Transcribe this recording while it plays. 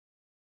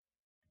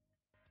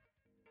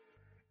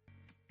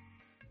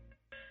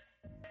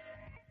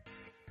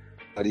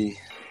everybody.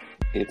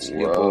 It's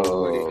your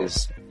Whoa.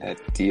 boys at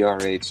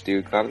DRH,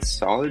 dude. Got a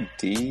solid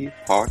D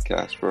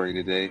podcast for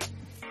you today.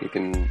 You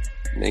can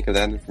make of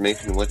that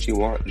information what you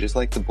want, just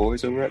like the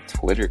boys over at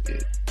Twitter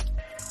did.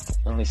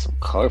 Only some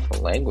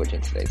colorful language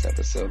in today's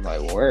episode, my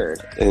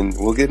word. And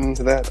we'll get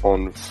into that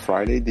on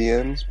Friday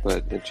DMs,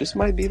 but it just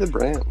might be the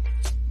brand.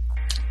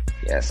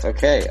 Yes,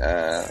 okay.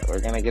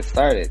 We're gonna get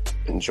started.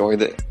 Enjoy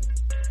the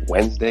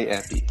Wednesday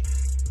epi.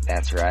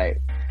 That's right.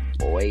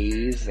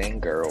 Boys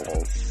and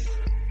girls.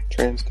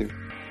 Trans too.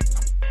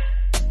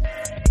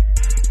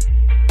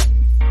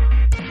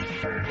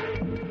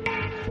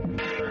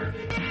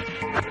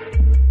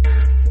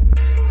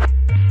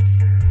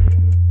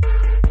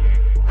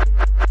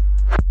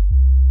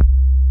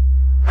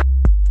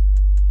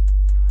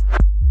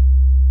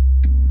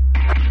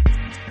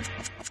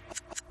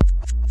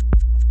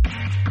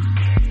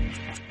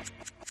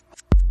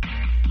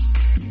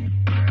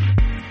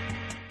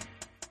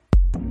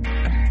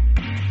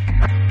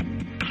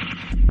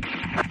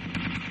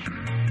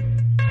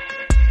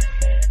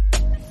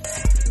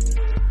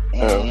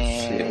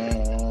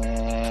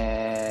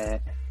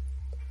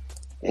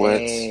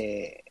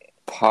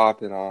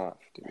 Popping off,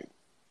 dude.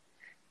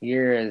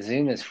 Your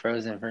Zoom is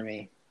frozen for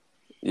me.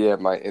 Yeah,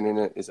 my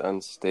internet is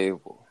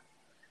unstable.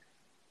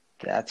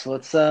 That's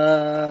what's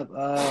up.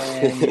 Oh,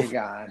 and you're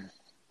gone.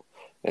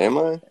 Am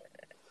I?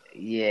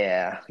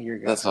 Yeah, you're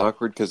gone. That's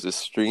awkward because the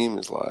stream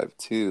is live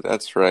too.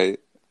 That's right.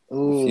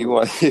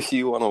 Ooh. If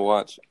you want to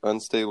watch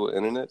unstable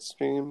internet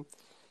stream,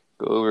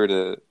 go over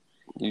to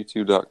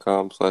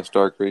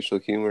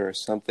youtube.com/darkracialhumor or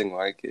something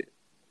like it.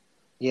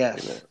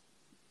 Yes.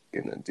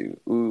 Gonna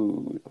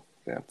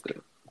have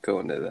to go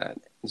into that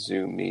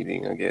Zoom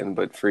meeting again.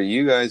 But for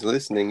you guys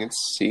listening,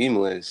 it's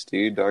seamless,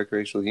 dude. Dark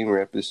Racial Humor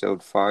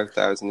episode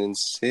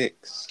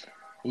 5006.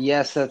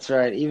 Yes, that's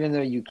right. Even though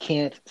you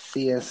can't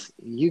see us,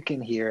 you can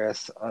hear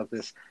us on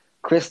this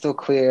crystal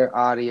clear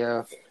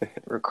audio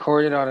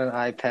recorded on an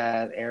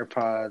iPad,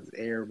 AirPods,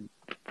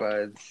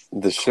 earbuds.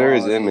 The sure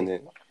is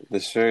imminent.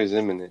 It's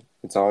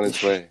on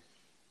its way.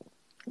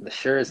 The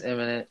sure is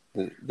imminent.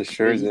 The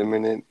sure is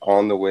imminent,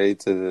 on the way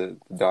to the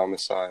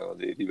domicile,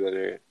 dude.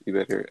 You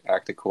better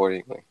act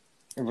accordingly.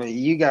 But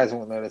you guys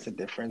won't notice a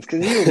difference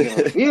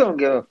because you don't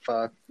give a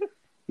fuck.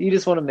 You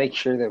just want to make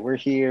sure that we're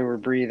here, we're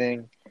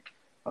breathing.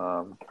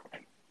 So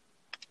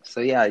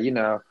yeah, you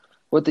know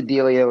what the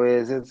dealio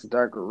is. It's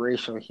dark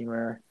racial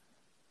humor,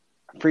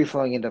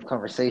 free-flowing end of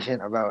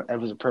conversation about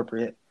whatever's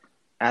appropriate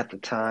at the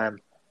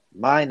time.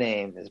 My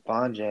name is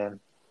Bonjan.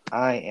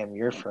 I am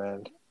your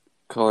friend.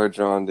 Caller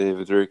John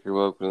David Draker,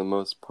 welcome to the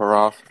most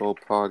profitable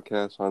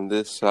podcast on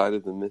this side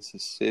of the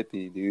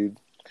Mississippi,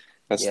 dude.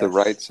 That's the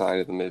right side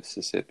of the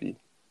Mississippi,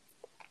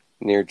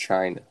 near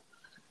China.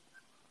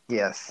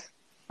 Yes.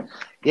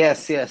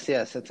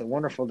 It's a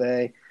wonderful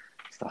day.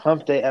 It's the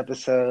Hump Day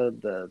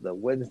episode, the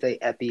Wednesday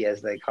epi,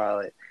 as they call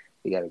it.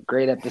 We got a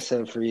great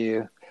episode for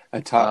you.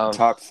 A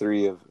top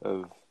three of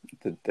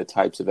the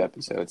types of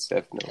episodes,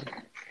 definitely.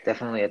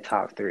 Definitely a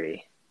top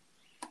three.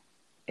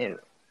 And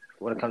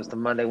when it comes to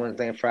Monday,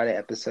 Wednesday, and Friday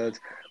episodes,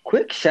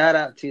 quick shout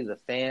out to the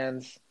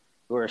fans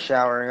who are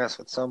showering us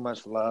with so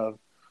much love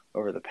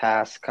over the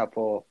past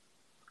couple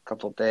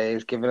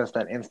days, giving us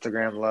that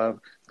Instagram love.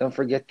 Don't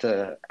forget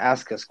to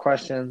ask us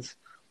questions.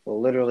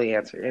 We'll literally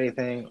answer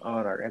anything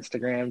on our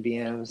Instagram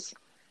DMs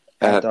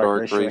at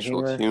Dark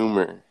Racial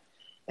Humor.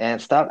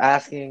 And stop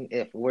asking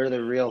if we're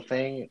the real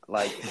thing.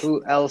 Like,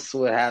 who else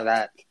would have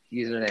that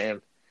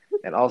username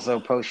and also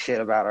post shit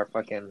about our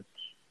fucking...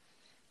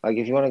 Like,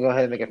 if you want to go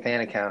ahead and make a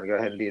fan account, go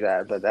ahead and do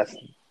that. But that's...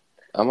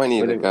 I might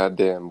need a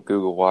goddamn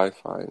Google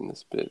Wi-Fi in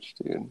this bitch,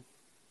 dude.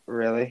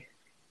 Really?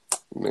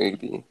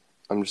 Maybe.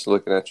 I'm just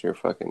looking at your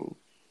fucking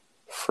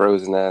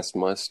frozen-ass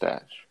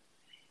mustache.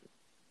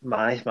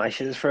 My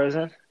shit is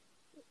frozen?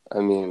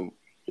 I mean,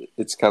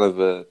 it's kind of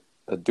a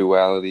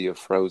duality of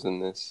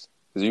frozenness.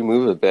 Did you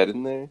move a bed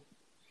in there?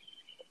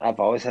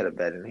 I've always had a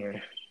bed in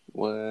here.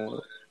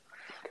 What?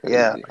 Crazy.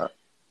 Yeah.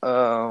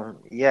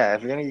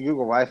 If you're going to use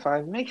Google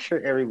Wi-Fi, make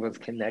sure everyone's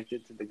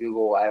connected to the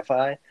Google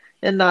Wi-Fi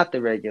and not the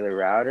regular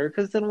router,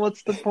 because then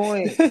what's the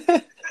point?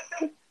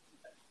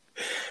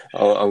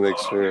 I'll make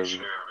sure.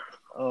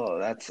 Oh,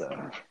 that's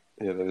Yeah,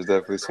 there's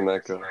definitely some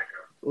echo.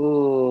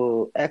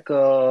 Ooh,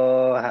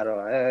 echo. How do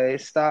I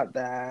stop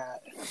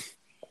that?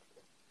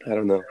 I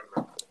don't know.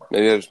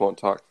 Maybe I just won't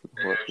talk for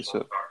the whole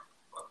episode.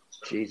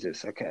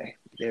 Jesus, okay.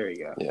 There we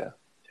go.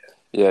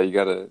 Yeah, you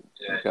gotta,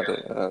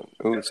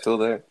 it's still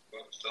there.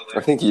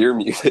 I think you're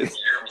muted.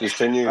 Just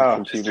turn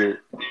your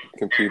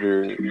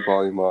computer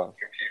volume off.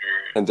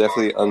 And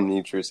definitely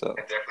unmute yourself.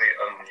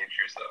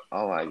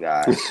 Oh my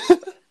God.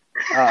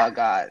 Oh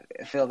God.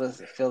 Fill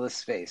this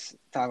space.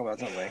 Talk about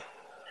something.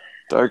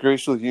 Dark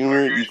Racial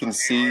Humor, you can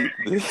see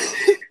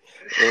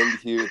and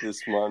hear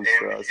this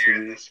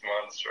monstrosity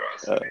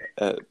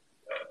at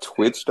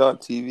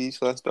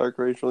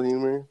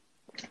twitch.tv/darkracialhumor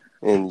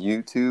and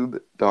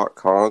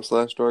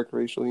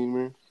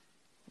youtube.com/darkracialhumor.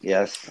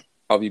 Yes.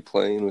 I'll be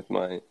playing with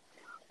my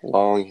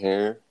long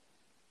hair.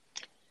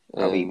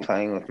 I'll be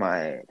playing with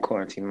my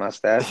quarantine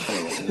mustache.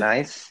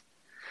 Nice.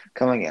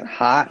 coming in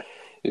hot,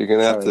 You're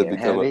gonna have to coming in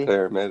become a heavy.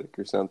 paramedic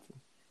or something.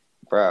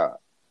 Bro,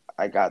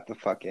 I got the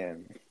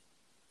fucking,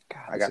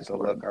 God, I this got is the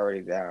horrible. look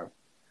already down.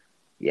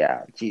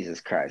 Yeah,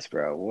 Jesus Christ,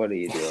 bro. What are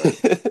you doing?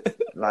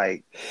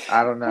 Like,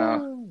 I don't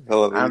know.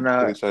 Hold I on, don't know.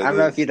 let me try I don't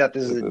know if you this. thought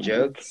this was And a then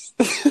joke.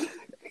 this.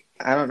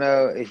 I don't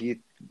know if you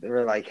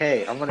were like,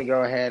 hey, I'm going to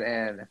go ahead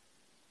and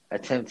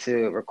attempt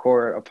to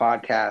record a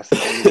podcast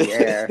over the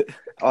air,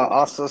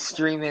 also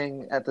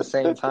streaming at the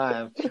same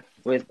time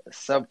with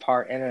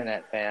subpar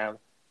internet, fam.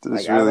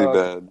 It's Like, really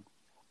bad.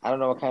 I don't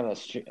know what kind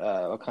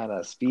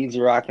of speeds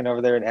you're rocking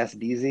over there in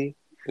SDZ.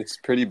 It's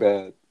pretty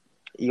bad.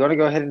 You want to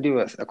go ahead and do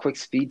a quick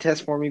speed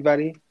test for me,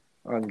 buddy,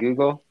 on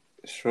Google?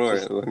 Sure,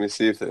 let me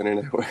see if the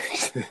internet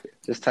works.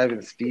 Just type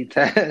in speed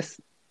test.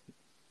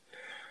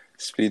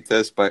 Speed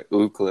test by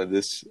Ookla.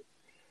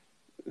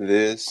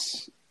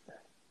 This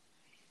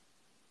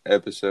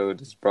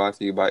episode is brought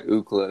to you by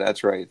Ookla.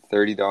 That's right,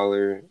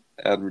 $30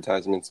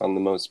 advertisements on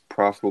the most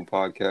profitable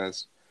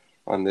podcast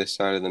on this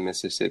side of the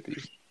Mississippi.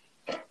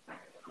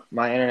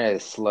 My internet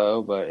is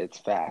slow, but it's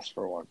fast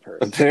for one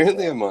person.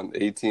 Apparently, I'm on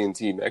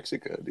AT&T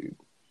Mexico, dude.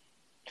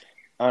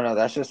 Oh no,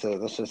 that's just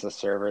a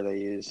server they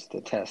use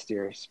to test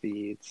your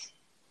speeds.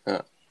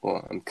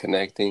 Well, I'm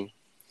connecting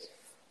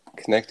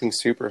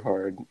super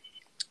hard,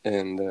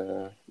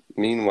 and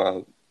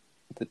meanwhile,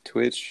 the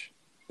Twitch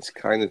is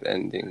kind of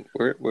ending.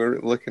 We're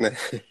looking at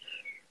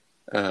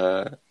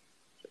an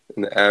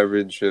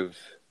average of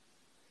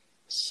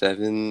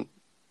 7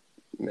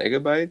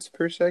 megabytes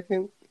per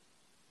second.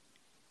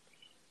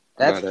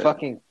 That's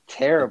fucking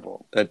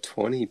terrible. A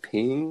 20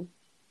 ping,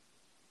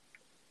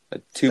 a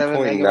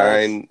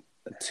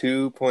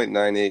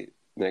 2.98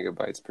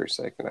 megabytes per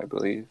second, I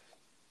believe.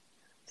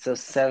 So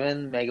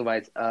 7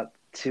 megabytes up,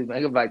 2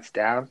 megabytes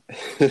down.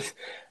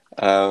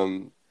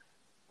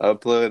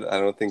 Upload, I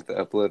don't think the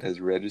upload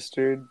has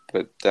registered,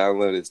 but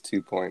download is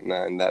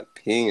 2.9. That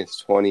ping is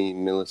 20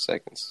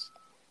 milliseconds,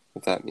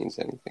 if that means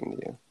anything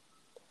to you.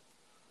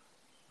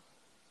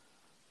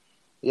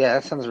 Yeah,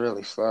 that sounds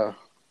really slow.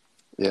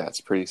 Yeah,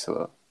 it's pretty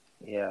slow.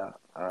 Yeah.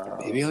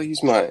 Maybe I'll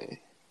use my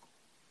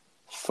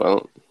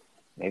phone.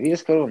 Maybe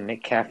just go to a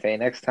McCafe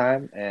next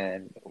time,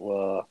 and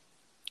we'll...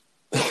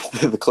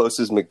 The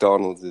closest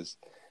McDonald's is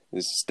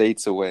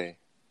states away.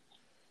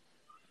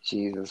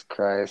 Jesus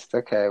Christ.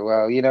 Okay,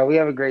 well, we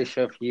have a great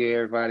show for you,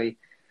 everybody.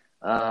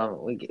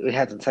 We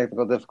had some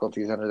technical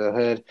difficulties under the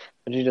hood,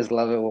 but you just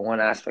love it when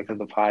one aspect of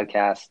the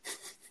podcast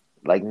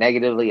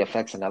negatively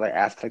affects another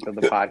aspect of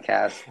the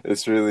podcast.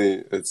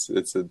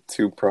 It's a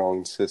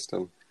two-pronged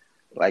system.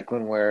 Like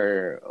when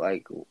we're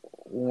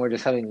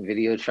just having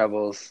video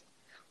troubles,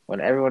 when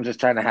everyone's just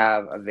trying to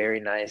have a very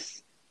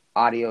nice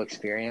audio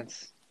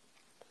experience.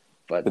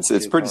 But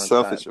it's pretty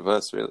selfish of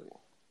us, really.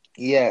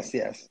 Yes.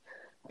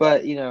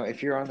 But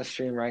if you're on the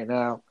stream right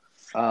now,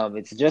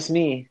 it's just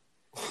me.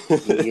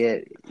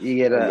 You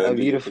get a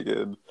beautiful.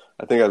 Again.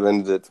 I think I've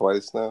ended it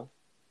twice now.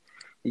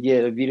 You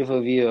get a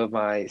beautiful view of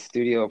my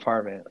studio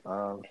apartment.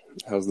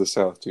 How's the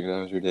South, dude?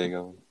 How's your day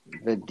going?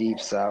 The deep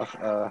South.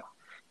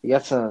 We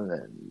got some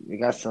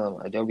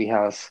Adobe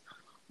House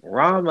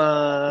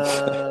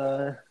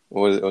Rama.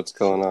 What's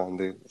going on,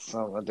 dude?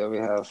 Some Adobe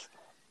House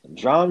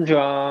Drum. This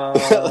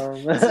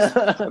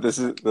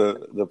is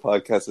the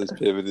podcast has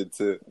pivoted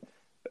to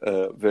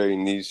a very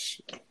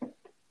niche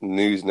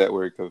news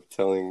network of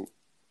telling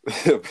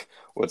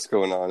what's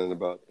going on in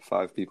about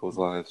 5 people's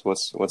lives.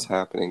 What's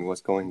happening?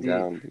 What's going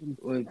down, dude?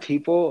 When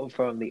people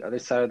from the other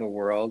side of the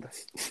world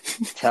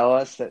tell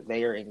us that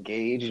they are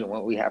engaged in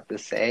what we have to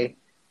say,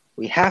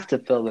 we have to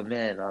fill them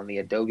in on the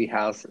Adobe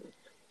House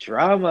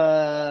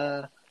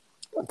drama.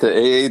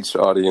 The AH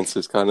audience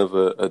is kind of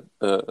a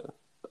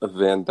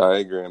Venn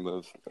diagram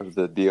of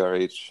the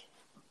DRH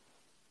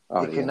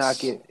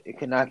audience. It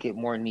could not get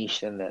more niche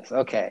than this.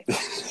 Okay,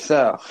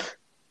 so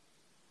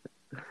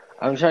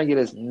I'm trying to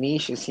get as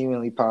niche as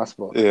humanly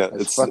possible. Yeah,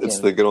 it's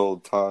the good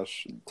old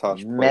Tosh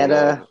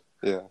meta.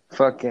 Yeah,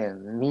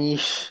 fucking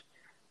niche,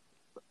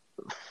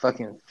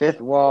 fucking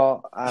fifth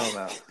wall. I don't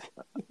know.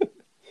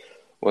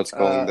 What's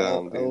going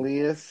down, dude?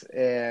 Elias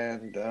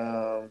and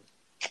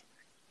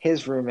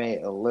his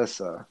roommate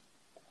Alyssa.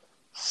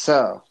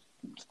 So,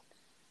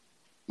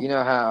 you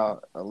know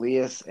how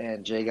Elias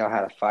and Jago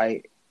had a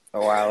fight a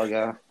while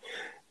ago?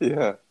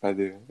 Yeah, I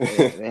do.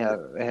 they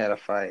had a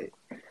fight,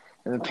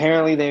 and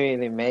apparently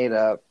they made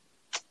up.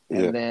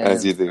 And then,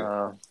 as you do,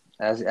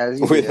 as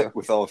you do,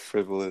 with all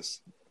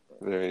frivolous,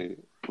 very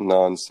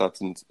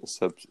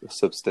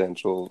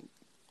non-substantial,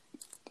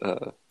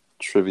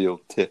 trivial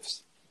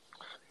tiffs.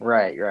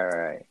 Right.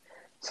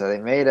 So they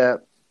made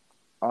up.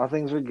 All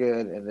things were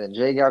good, and then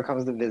Jago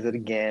comes to visit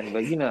again.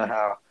 But you know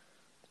how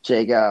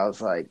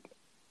Jago's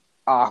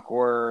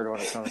awkward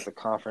when it comes to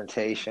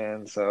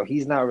confrontation, so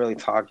he's not really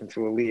talking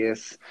to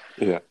Elias.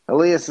 Yeah,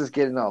 Elias is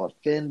getting all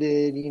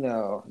offended. You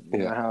know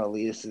how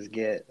Elias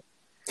get.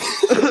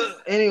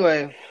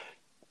 Anyway,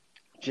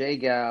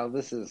 Jago,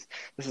 this is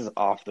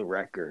off the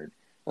record.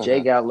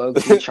 Jago low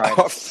key trying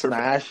to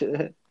smash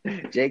it.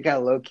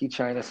 Jago low key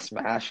trying to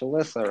smash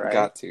Alyssa, right?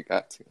 Got to.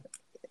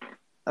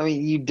 I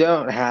mean, you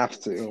don't have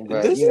to, It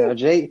but you know,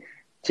 doesn't.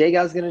 J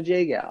Gal's gonna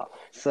J Gal.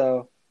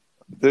 So,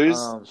 There's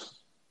um,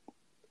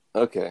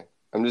 okay.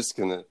 I'm just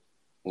gonna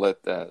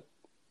let that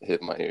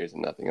hit my ears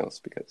and nothing else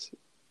because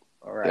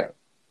all yeah. right,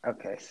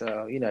 okay.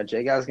 So you know,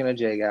 J Gal's gonna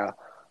J Gal.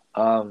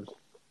 Um,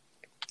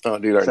 Oh,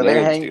 dude, our so they're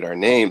names, hang. dude, our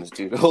names,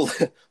 dude. Hold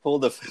the,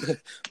 hold the fucking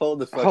Hold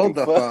the phone.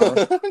 phone.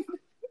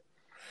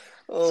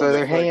 Hold So the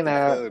they're hanging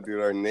fucking out. phone, dude.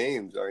 Our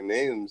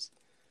names,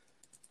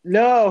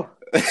 No,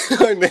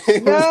 our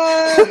names,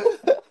 no.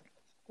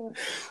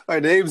 our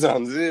names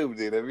on Zoom,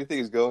 dude.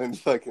 Everything's going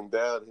fucking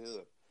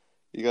downhill.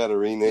 You got to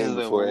This rename is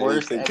the before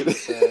worst anything.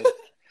 episode.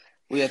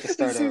 We have to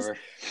start This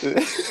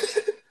is.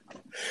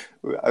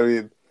 over. I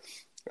mean,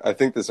 I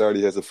think this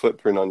already has a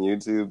footprint on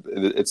YouTube.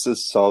 It's a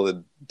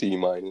solid D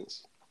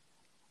minus.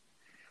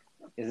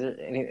 Is there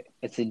any?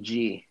 It's a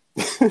G.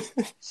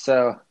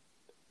 So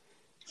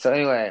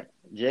anyway,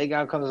 J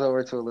Gal comes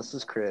over to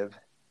Alyssa's crib,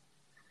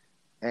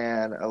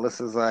 and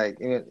Alyssa's like,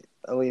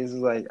 Alyssa's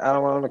like, I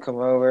don't want him to come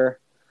over.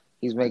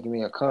 He's making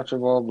me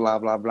uncomfortable. Blah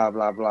blah blah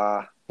blah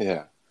blah.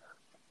 Yeah.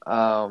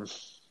 Um.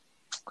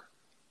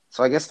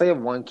 So I guess they have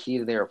one key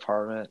to their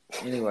apartment.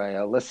 Anyway,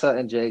 Alyssa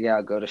and J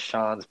Gal go to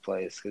Sean's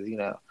place because you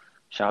know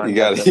Sean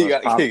got the You most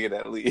got to pop. kick it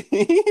at least.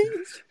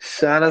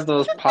 Sean has the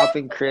most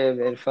popping crib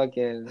in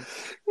fucking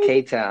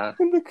K Town.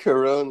 In the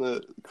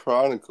Corona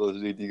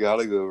Chronicles, dude, you got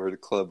to go over to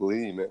Club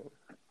Lee, man.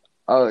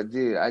 Oh,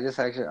 dude, I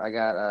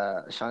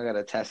got Sean got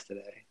a test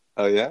today.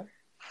 Oh yeah.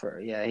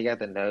 He got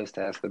the nose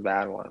test, the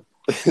bad one.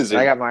 Is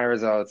I it? got my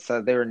results,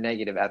 so they were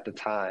negative at the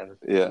time,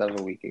 Yeah. of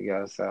a week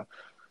ago. So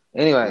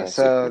anyway, Nice,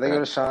 so they go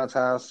to congrats. Sean's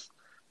house.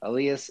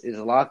 Elias is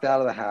locked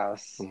out of the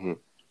house, Mm-hmm.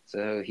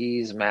 so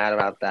he's mad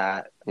about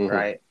that, Mm-hmm.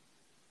 right?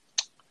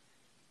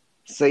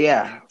 So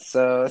yeah,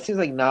 so it seems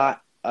like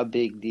not a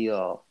big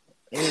deal.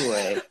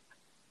 Anyway,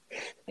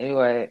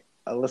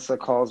 Alyssa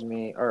calls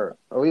me, or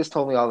Elias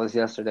told me all this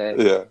yesterday.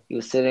 Yeah. He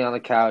was sitting on the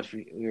couch.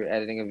 We were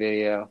editing a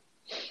video.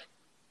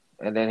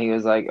 And then he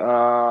was like,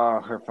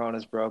 oh, her phone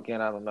is broken.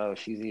 I don't know if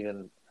she's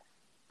even,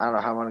 I don't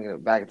know how I'm going to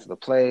get back into the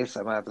place.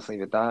 I might have to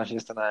sleep at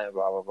Don's tonight,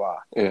 blah, blah, blah.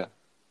 Yeah.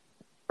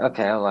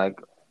 Okay, I'm like,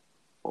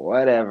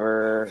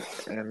 whatever.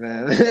 And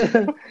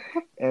then,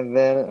 and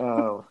then,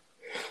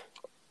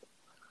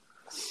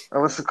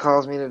 Alyssa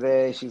calls me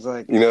today. She's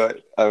like, You know,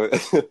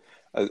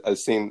 I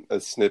seen a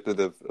snippet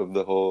of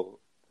the whole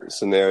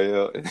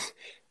scenario,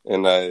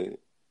 and I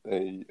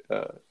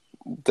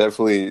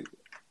definitely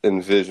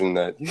envisioned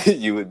that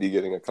you would be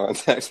getting a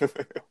contact from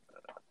her.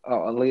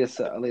 oh, Elias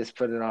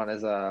put it on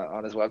his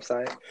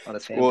website, on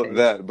his fan Well, page.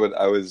 that, but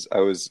I was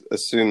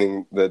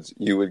assuming that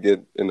you would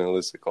get an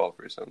Alyssa call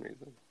for some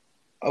reason.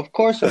 Of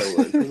course I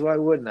would, because why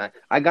wouldn't I?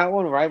 I got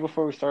one right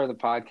before we started the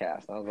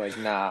podcast. I was like,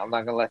 nah, I'm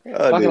not gonna let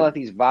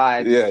these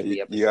vibes Yeah, into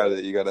the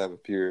episode. you gotta have a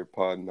pure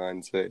pod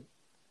mindset.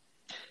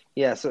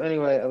 Yeah, so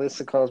anyway,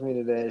 Alyssa calls me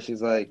today.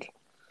 She's like,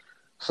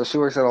 so she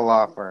works at a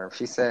law firm.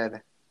 She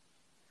said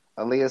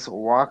Elias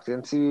walked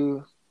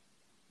into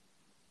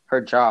her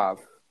job.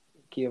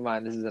 Keep in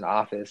mind, this is an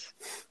office.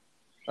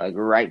 Like,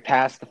 right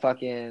past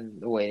the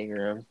waiting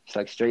room. She's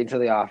like, straight into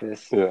the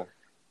office. Yeah.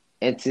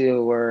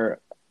 Into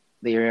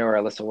the area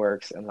where Alyssa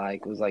works, and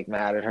like was like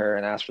mad at her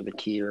and asked for the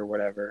key or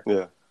whatever.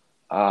 Yeah.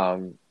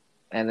 And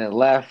then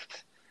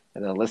left,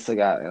 and then Alyssa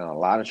got in a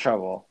lot of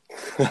trouble,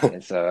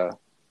 and so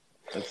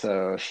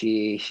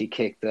she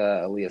kicked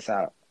Elias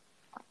out.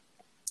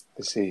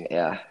 I see.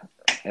 Yeah,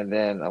 and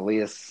then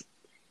Elias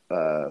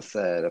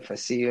said, "If I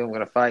see you, I'm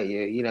gonna fight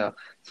you." You know,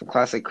 some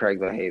classic Craig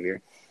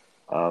behavior.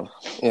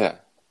 Yeah.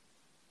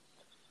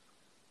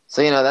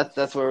 So you know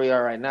that's where we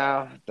are right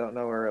now. Don't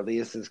know where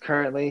Elias is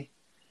currently.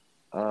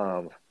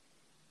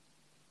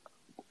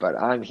 But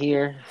I'm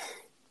here.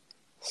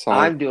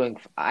 I'm doing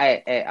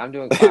fine. That's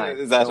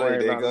Don't what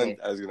worry you're about me.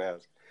 I was gonna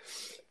ask.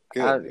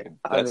 Good, dude.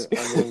 I'm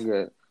doing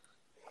good.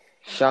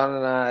 Sean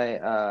and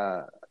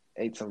I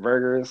ate some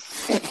burgers,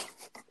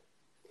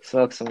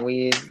 smoked some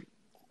weed.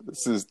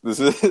 This is this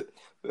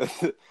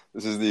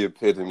is the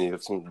epitome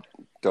of some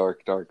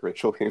dark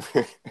racial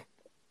humor.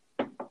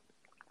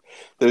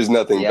 There's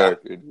nothing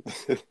darker.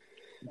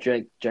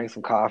 Drank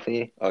some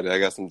coffee. Oh, dude, I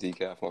got some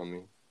decaf on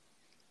me.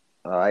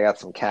 I got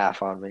some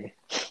calf on me.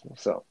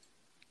 So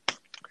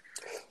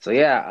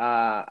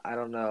yeah, I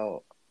don't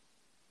know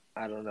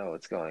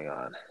what's going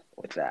on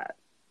with that.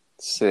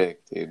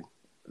 Sick, dude.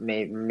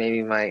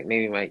 Maybe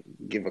might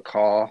give a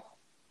call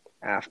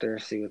after,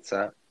 see what's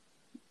up.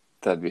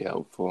 That'd be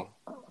helpful.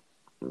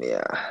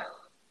 Yeah.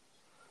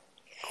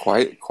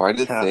 Quite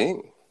a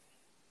thing.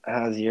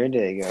 How's your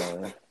day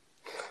going?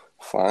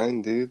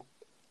 Fine, dude.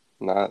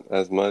 Not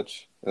as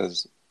much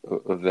as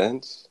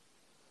events.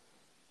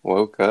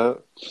 Woke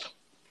up,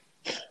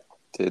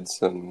 did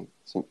some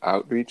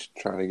outreach,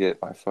 trying to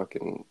get my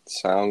fucking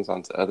sounds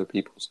onto other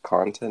people's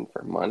content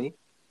for money.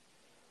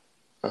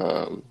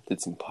 Did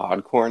some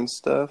Podcorn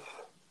stuff.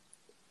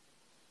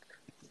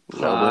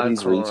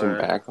 Nobody's reaching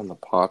back on the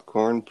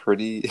Podcorn.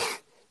 Pretty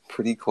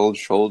cold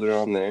shoulder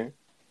on there.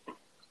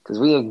 Because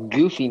we have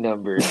goofy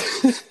numbers.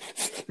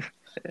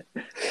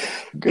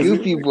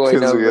 Goofy boy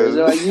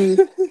numbers.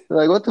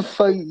 Like, what the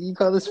fuck? You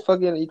call this a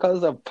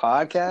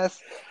podcast?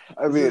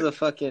 I This mean, is a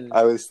fucking.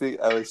 I was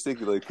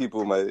thinking like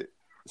people might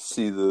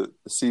see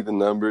the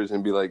numbers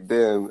and be like,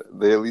 damn,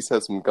 they at least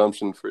have some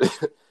gumption for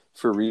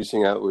for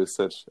reaching out with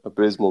such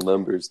abysmal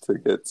numbers to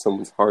get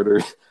someone's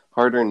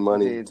hard-earned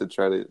money Dude, to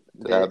try to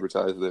they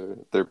advertise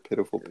their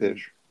pitiful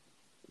pitch.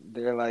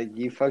 they're like,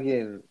 you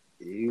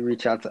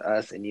reach out to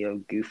us and you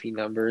have goofy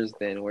numbers,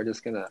 then we're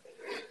just gonna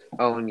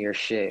own your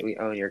shit. We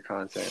own your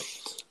content.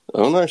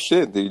 Own our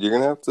shit, dude. You're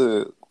gonna have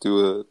to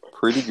do a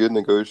pretty good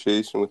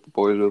negotiation with the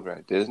boys over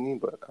at Disney,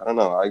 but I don't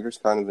know. Iger's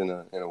kind of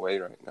in a way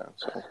right now.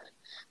 So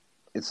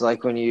It's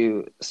like when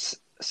you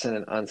send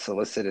an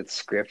unsolicited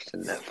script to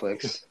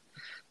Netflix.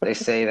 They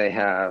say they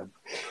have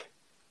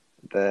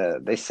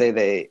they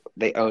say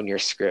they own your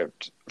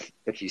script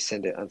if you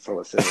send it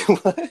unsolicited.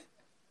 what?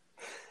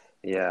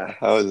 Yeah,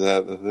 How is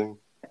that the thing?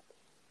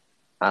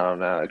 I don't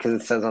know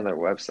because it says on their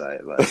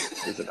website like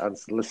there's an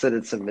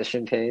unsolicited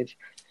submission page.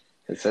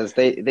 It says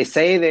they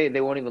say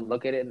they won't even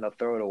look at it and they'll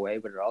throw it away,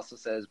 but it also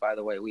says, by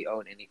the way, we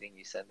own anything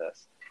you send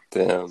us.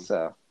 Damn.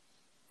 So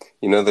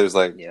There's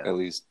like yeah, at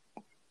least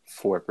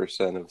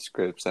 4% of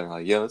scripts that are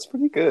like, yeah, that's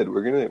pretty good.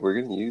 We're gonna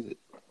use it.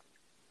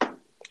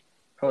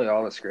 probably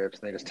all the scripts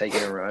and they just take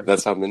it and run.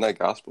 That's how Midnight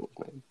Gospel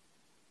is made.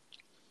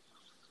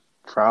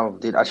 Problem,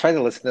 dude. I tried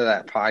to listen to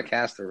that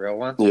podcast, the real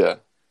one. Yeah.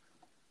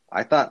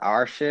 I thought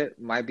our shit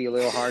might be a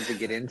little hard to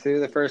get into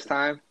the first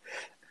time.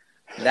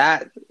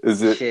 That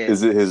Is it shit.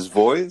 is it his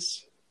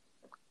voice?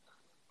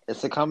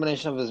 It's a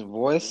combination of his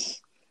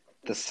voice,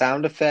 the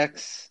sound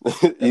effects,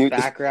 the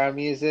background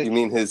music. You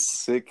mean his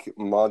sick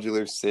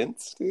modular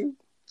synths, dude?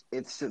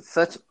 It's just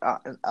such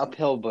an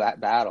uphill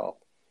battle.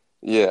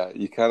 Yeah,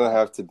 you kind of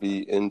have to be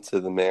into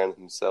the man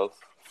himself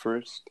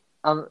first.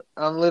 I'm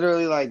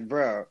literally like,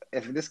 bro,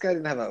 if this guy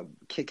didn't have a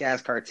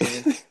kick-ass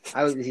cartoon,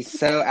 he's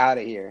so out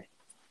of here.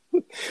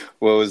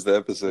 What was the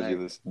episode you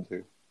listened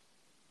to?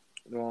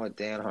 The one with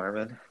Dan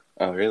Harmon.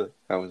 Oh, really?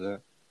 How was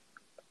that?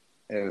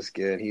 It was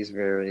good. He gets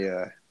very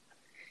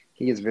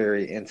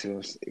into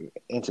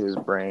his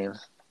brain.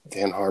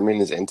 Dan Harmon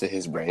is into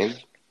his brain?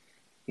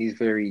 He's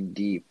very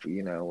deep,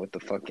 with the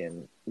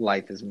fucking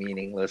life is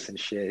meaningless and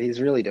shit. He's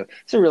a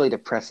really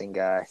depressing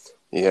guy.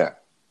 Yeah,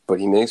 but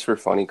he makes for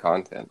funny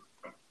content.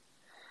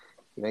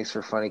 He makes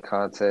for funny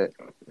content.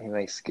 He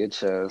makes good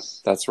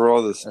shows. That's where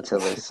all this until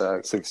they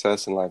suck.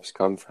 Success in life's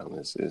come from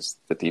is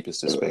the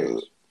deepest despair.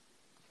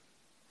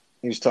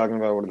 He was talking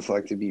about what it's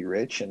like to be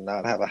rich and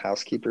not have a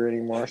housekeeper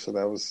anymore. So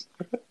that was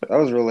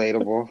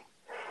relatable.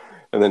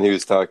 And then he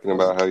was talking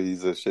about how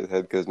he's a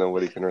shithead because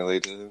nobody can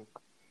relate to him.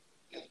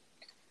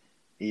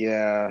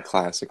 Yeah.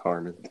 Classic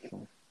Harmon.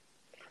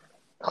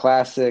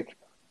 Classic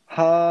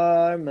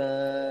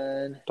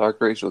Harmon.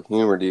 Dark racial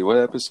humor, dude. What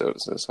episode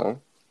is this, huh?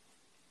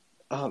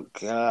 Oh,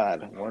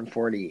 God.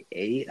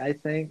 148, I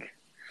think.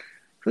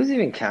 Who's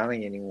even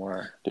counting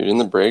anymore? Dude, in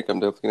the break, I'm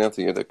definitely going to have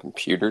to get a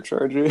computer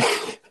charger.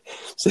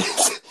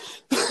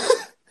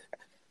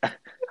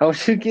 I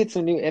should get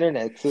some new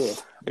internet, too.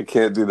 I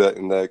can't do that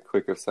in that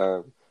quick of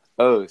time.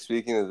 Oh,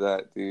 speaking of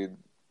that, dude.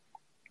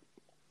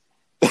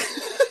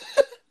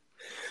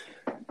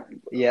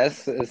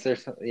 Yes, is there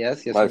some,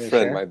 yes, my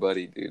friend, my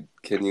buddy, dude.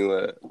 Can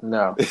you,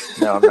 No,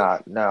 I'm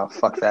not. No,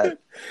 fuck that.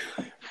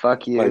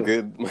 Fuck you.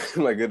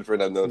 My good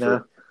friend I've known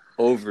for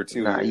over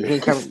 2 years.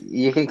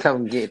 You can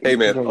come get. Hey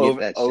man,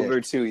 get over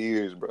 2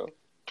 years, bro.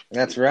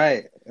 That's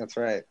right.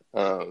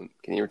 Can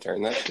you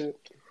return that shit?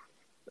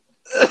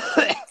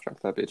 Drop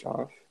that bitch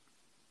off.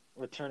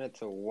 Return it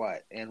to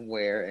what and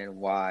where and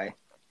why?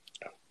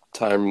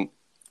 Time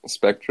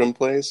Spectrum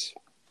Place.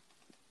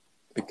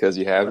 Because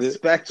you have it.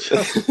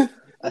 Spectrum.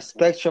 A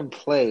Spectrum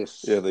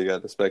Place. Yeah, they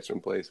got the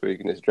Spectrum Place where you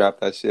can just drop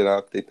that shit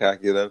off. They pack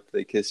it up.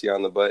 They kiss you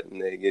on the butt, and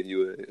they give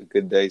you a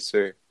good day,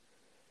 sir.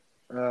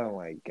 Oh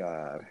my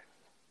god.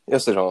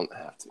 Yes, they don't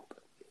have to. But...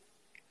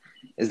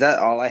 Is that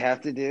all I have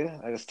to do?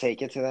 I just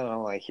take it to them.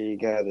 I'm like, here you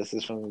go. This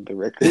is from the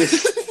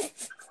Rickers.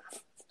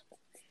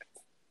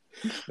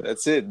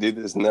 That's it, dude.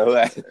 There's no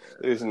added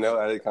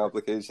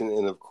complication,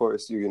 and of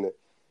course you're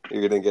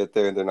gonna get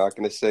there, and they're not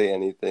gonna say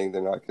anything.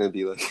 They're not gonna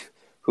be like,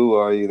 "Who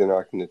are you?" They're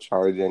not gonna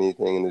charge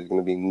anything, and there's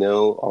gonna be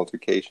no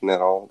altercation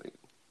at all, dude.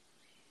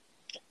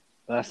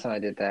 Last time I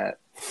did that,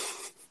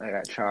 I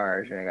got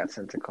charged and I got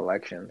sent to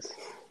collections.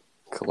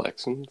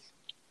 Collections?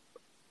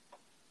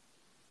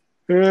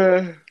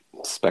 Yeah.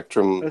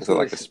 Spectrum? Is it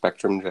like a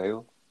Spectrum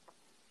jail?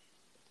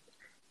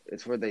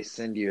 It's where they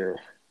send your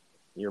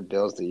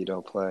bills that you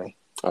don't play.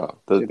 Oh,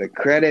 the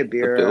credit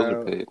bureau. The bills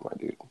are paid, my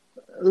dude.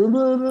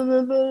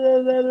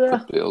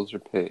 The bills are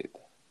paid.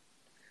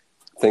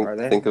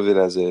 Think of it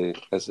as a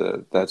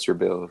that's your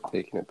bill of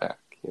taking it back,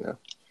 you know.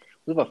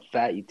 We have a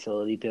fat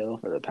utility bill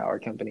for the power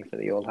company for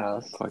the old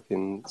house.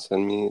 Fucking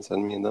send me a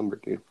number,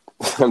 dude.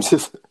 I'm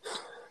just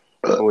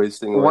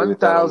wasting away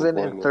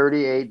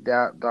 $1,038.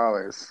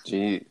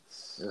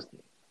 Jeez.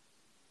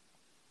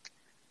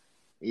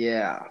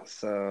 Yeah,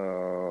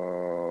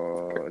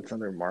 so it's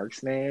under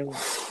Mark's name.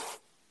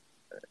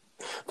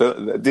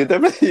 Dude,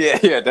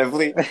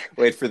 definitely.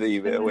 Wait for the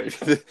email. Wait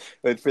for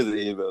the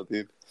email,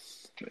 dude.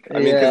 I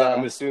mean, because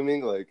I'm Yeah.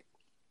 assuming, like,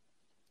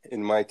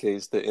 in my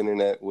case, the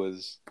internet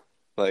was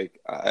like,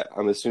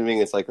 I'm assuming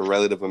it's like a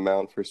relative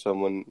amount for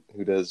someone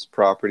who does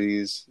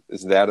properties.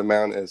 Is that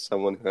amount as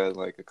someone who had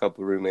like a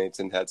couple roommates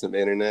and had some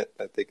internet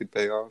that they could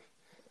pay off?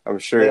 I'm They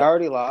sure.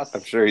 already I'm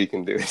lost. sure he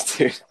can do it,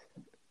 dude.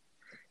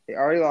 They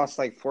already lost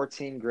like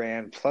 14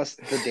 grand plus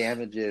the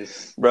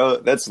damages. Bro,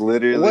 that's What's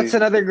literally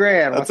another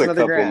grand? that's What's a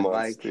another couple grand?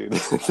 months, Like,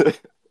 dude.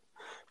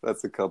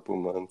 That's a couple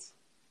months.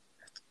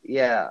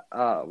 yeah.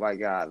 Oh my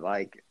God.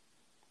 Like,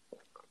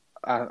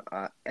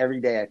 every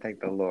day I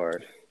thank the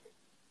Lord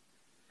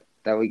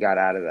that we got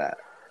out of that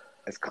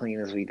as clean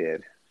as we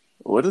did.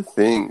 What a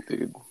thing,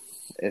 dude.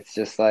 It's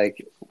just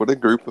like, What a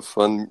group of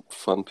fun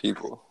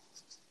people.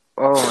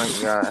 oh my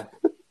God.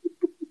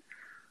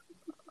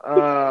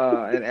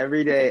 And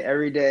every day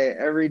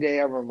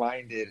I'm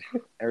reminded.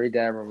 Every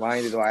day I'm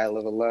reminded why I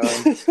live alone.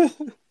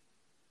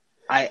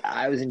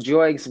 I was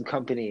enjoying the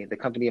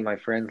company of my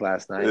friends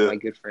last night. Yeah. My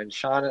good friends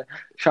Sean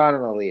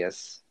and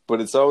Elias, But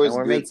it's and always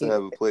we're good to making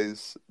have a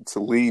place to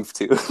leave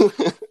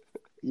to.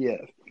 yeah,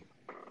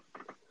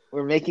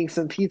 we're making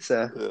some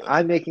pizza. Yeah.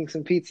 I'm making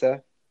some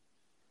pizza.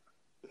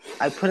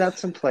 I put out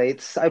some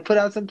plates.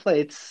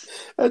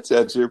 That's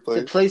at your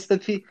to place. place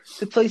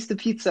the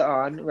pizza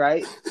on.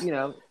 Right,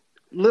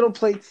 little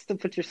plates to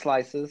put your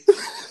slices.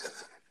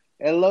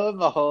 And lo and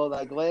behold,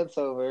 I glance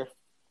over.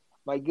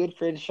 My good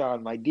friend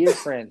Sean, my dear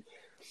friend,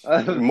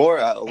 A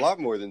lot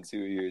more than 2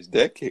 years,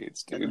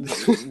 decades, dude.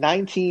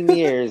 19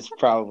 years,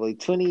 probably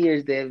 20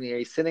 years, damn near.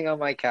 He's sitting on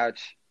my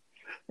couch,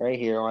 right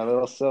here on my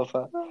little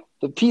sofa.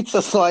 The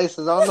pizza slice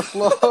is on the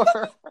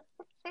floor.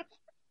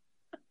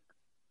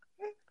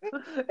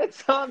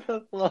 It's on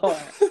the floor.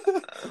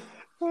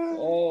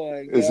 Oh my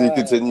Is he God!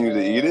 continuing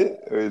to eat it,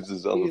 or is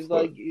it on the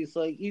floor? He's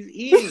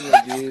eating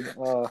it,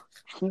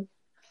 dude.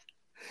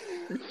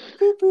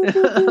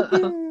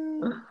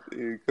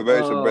 Dude,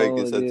 commercial break Oh,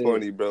 is at dude.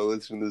 20, bro.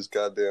 Listen to this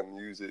goddamn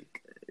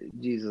music.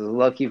 Jesus,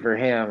 lucky for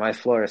him, my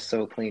floor is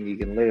so clean you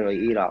can literally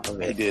eat off of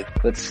He it. did.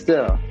 But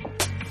still.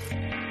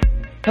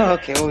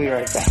 Okay, we'll be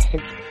right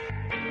back.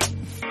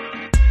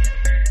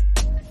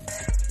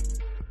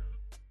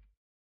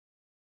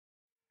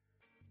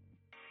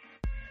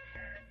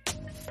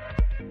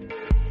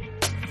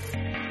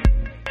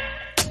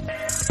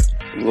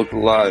 Look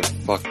alive,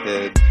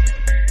 fuckhead.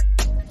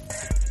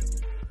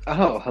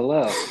 Oh,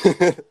 hello.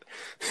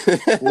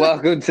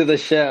 Welcome to the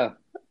show.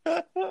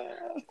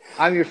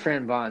 I'm your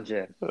friend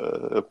Bonja.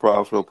 A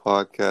profitable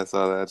podcast,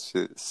 all that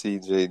shit.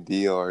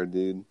 CJDR,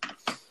 dude.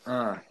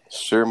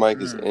 Sure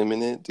Mike is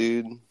imminent,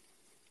 dude.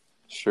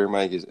 Sure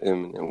Mike is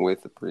imminent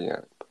with the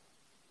preamp.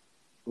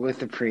 With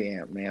the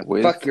preamp, man.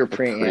 With Fuck your the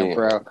preamp,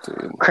 bro.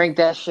 dude. Crank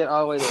that shit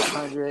all the way to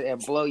 100 and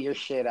blow your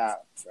shit out,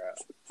 bro.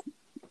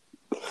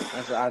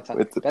 That's what I'm talking.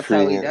 With the That's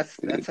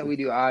preamp, how we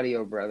do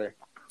audio, brother.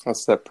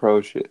 That's that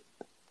pro shit.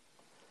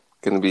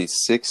 Gonna be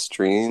 6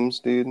 streams,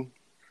 dude.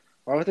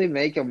 Why would they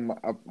make a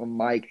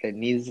mic that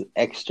needs an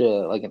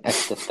extra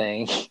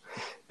thing?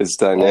 It's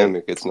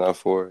dynamic. It's not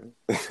for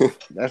it.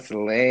 That's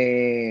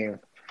lame.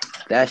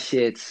 That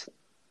shit's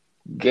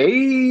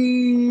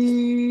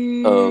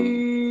gay.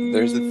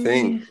 There's a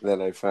thing that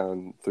I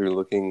found through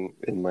looking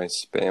in my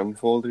spam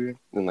folder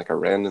in like a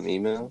random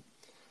email.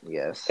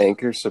 Yes.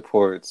 Anchor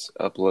supports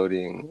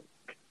uploading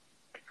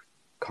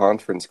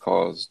conference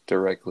calls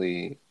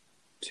directly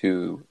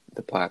to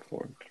the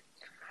platform.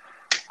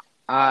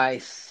 I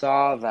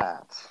saw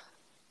that.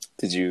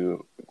 Did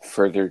you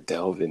further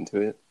delve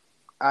into it?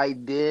 I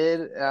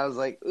did. And I was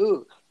like,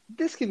 ooh,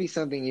 this could be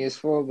something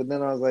useful. But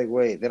then I was like,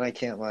 wait, then I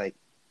can't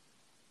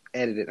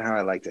edit it how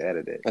I like to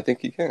edit it. I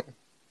think you can.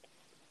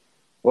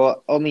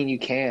 Well, I mean, you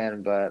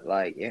can, but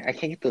I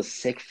can't get those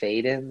sick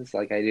fade-ins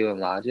like I do in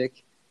Logic.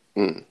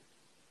 Mm.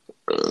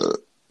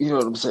 You know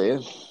what I'm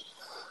saying?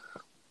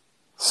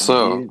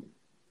 So, Dude.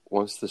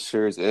 once the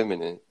sure is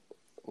imminent,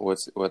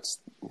 what's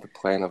the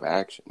plan of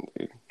action,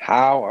 dude?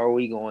 How are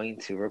we going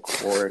to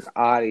record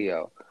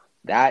audio?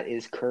 That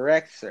is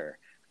correct, sir.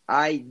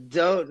 I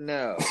don't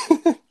know.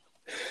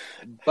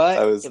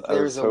 But if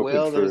there's a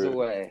will, there's a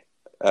way.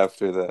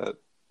 After that,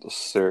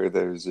 sir,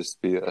 there's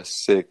just be a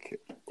sick...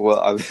 Well,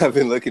 I've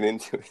been looking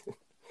into it,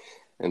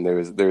 and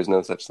there's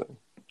no such thing.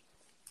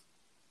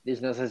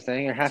 There's no such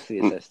thing? There has to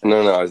be a such thing.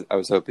 No, I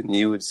was hoping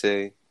you would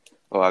say,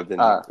 oh, I've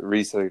been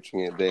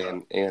researching it day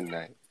and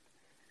night.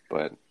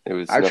 But it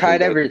was... I've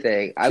tried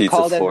everything. I've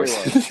called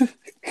everyone.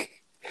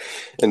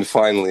 And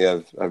finally,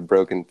 I've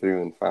broken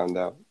through and found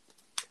out.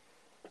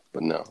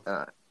 But no.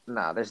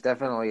 No, there's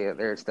definitely a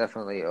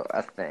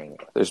thing.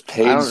 There's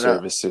paid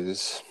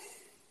services.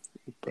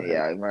 But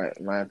yeah, I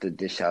might have to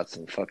dish out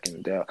some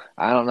fucking dough.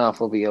 I don't know if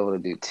we'll be able to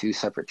do 2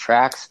 separate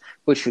tracks,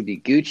 which would be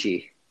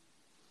Gucci.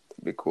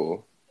 That'd be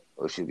cool.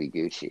 Which would be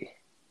Gucci.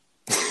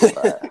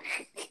 But,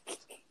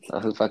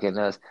 who fucking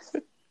knows?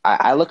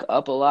 I look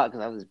up a lot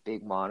because I have this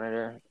big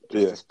monitor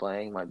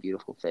displaying my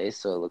beautiful face,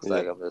 so it looks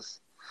like I'm just...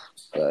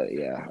 But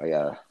yeah, I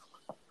gotta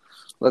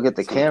look at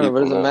the camera, but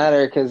it doesn't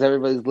matter because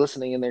everybody's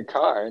listening in their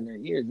car, in their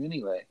ears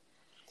anyway.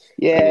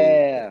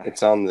 Yeah. I mean,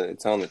 it's on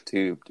the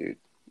tube, dude.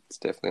 It's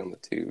definitely on the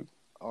tube.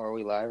 Oh, are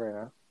we live right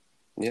now?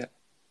 Yeah,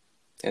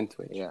 and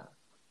Twitch. Yeah.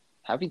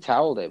 Happy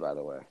Towel Day, by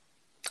the way.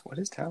 What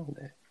is Towel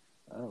Day?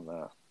 I don't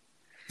know.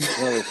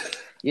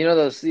 You know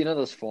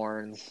those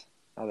foreigners,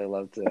 how they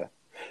love to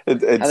how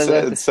they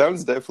love It to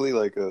sounds definitely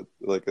like a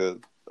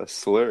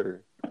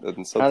slur and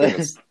how something they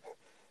that's.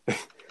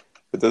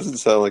 It doesn't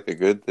sound like a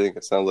good thing.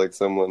 It sounds like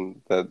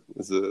someone that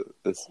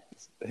is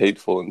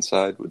hateful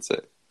inside would say.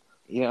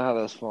 you know how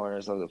those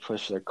foreigners love to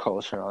push their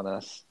culture on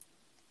us.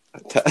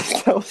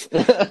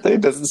 That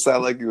doesn't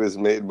sound like it was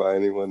made by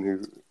anyone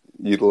who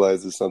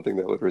utilizes something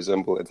that would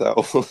resemble a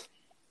towel.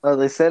 Oh,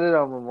 they said it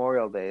on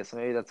Memorial Day, so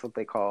maybe that's what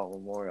they call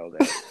Memorial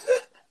Day.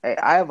 Hey,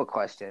 I have a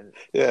question.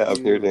 Yeah,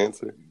 I'm here to Do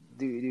answer.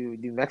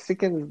 do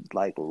Mexicans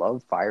like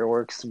love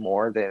fireworks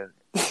more than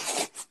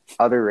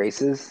other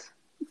races?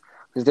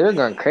 Because they were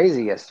going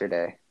crazy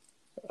yesterday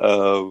with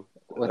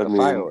I the mean,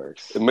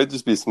 fireworks. it might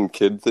just be some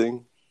kid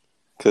thing,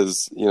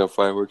 because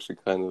fireworks are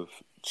kind of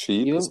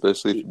cheap, Even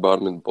especially if you bought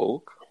them in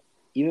bulk.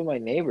 even my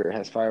neighbor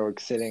has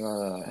fireworks sitting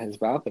on his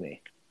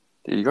balcony.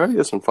 Dude, you gotta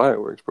get some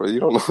fireworks, bro. You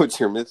don't know what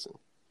you're missing.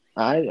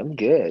 I'm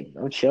good.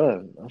 I'm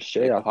chilling. I'm They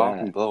straight off pop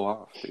and that. blow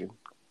off, dude.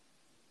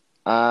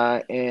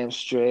 I am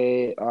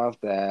straight off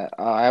that.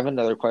 I have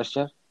another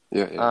question.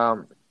 Yeah.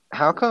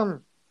 How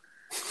come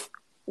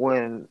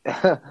when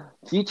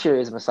Future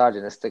is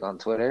misogynistic on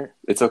Twitter,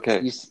 It's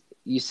okay.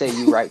 you say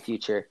you write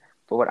Future,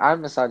 but when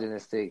I'm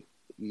misogynistic,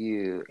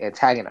 you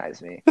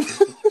antagonize me.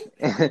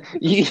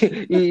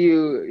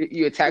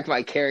 you attack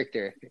my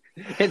character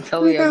and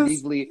tell me I'm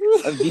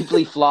Because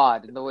deeply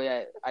flawed in the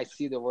way I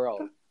see the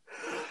world.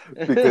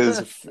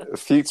 because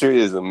Future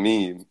is a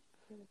meme,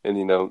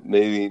 and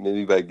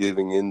maybe by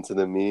giving in to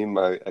the meme,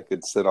 I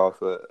could set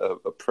off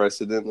a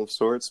precedent of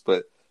sorts.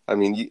 But I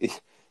mean,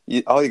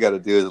 you all you got to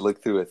do is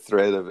look through a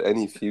thread of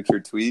any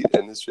Future tweet,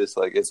 and it's just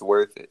like it's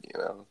worth it,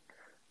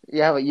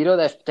 Yeah, but you know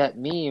that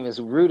meme is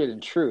rooted in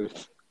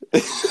truth.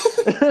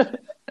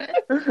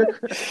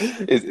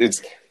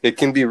 It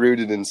can be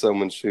rooted in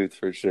someone's truth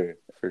for sure,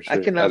 for I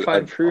sure. cannot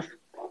find proof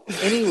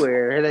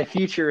anywhere that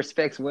Future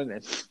respects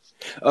women.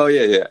 Oh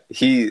yeah.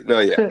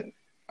 Yeah.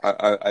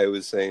 I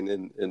was saying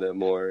in a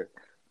more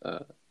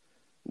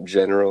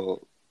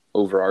general,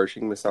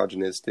 overarching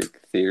misogynistic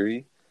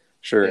theory.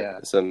 Sure, Yeah.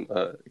 some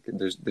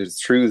there's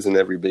truths in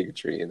every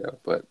bigotry,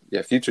 But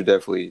yeah, Future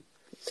definitely.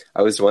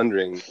 I was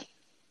wondering.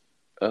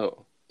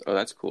 Oh,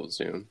 that's cool,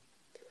 Zoom.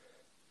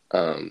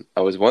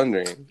 I was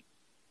wondering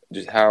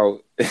just how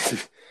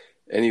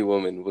any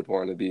woman would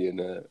want to be in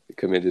a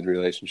committed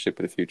relationship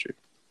with a Future.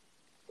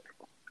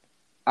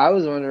 I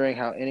was wondering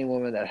how any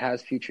woman that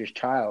has Future's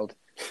child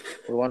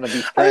would want to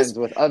be friends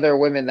with other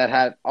women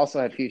that also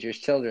had Future's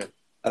children.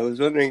 I was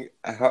wondering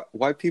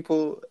why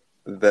people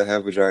that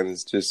have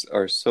vaginas just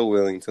are so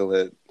willing to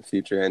let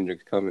Future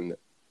Hendrix come in.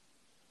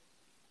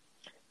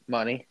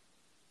 Money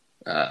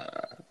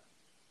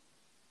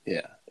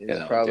Yeah,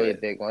 is probably a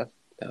big one.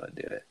 That would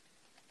do it.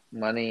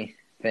 Money,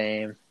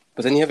 fame.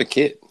 But then you have a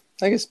kid.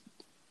 I guess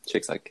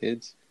chicks like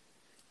kids.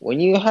 When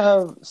you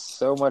have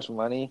so much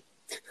money,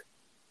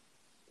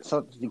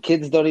 so the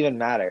kids don't even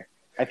matter.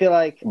 I feel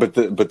like. But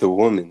the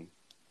woman,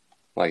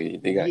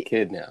 like they got a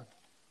kid now.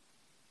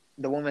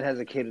 The woman has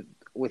a kid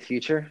with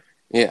Future.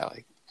 Yeah,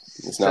 like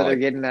it's not they're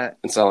getting that.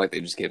 It's not like they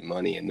just get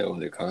money and no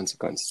other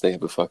consequences. They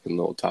have a fucking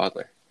little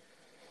toddler.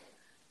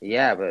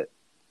 Yeah, but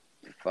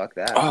fuck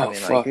that. Oh, I mean,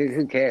 fuck. Like,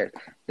 who cares?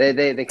 They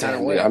kind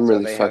of win. I'm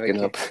really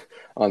fucking up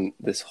on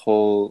this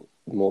whole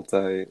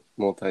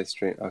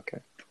multi-stream. Okay.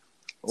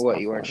 What,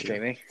 you weren't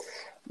streaming?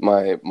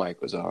 My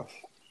mic was off.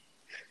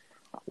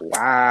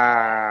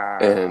 Wow.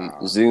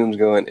 And Zoom's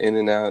going in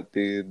and out,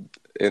 dude.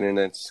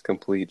 Internet's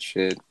complete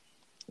shit.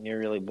 You're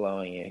really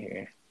blowing it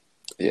here.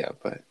 Yeah,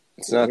 but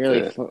it's not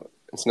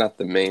it's not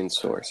the main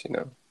source,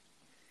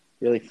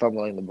 Really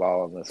fumbling the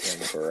ball on this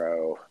one,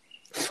 bro.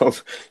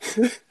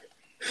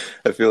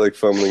 I feel like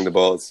fumbling the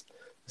ball is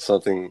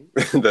something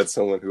that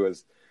someone who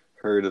has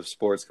heard of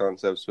sports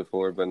concepts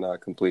before, but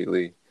not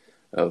completely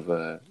of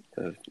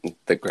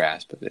the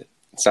grasp of it.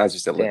 It sounds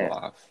just a little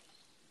off.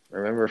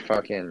 Remember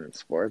fucking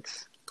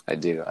sports? I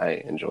do.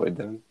 I enjoyed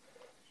them.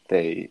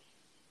 They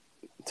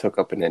took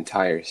up an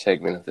entire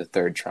segment of the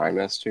third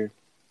trimester.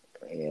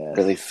 Yeah.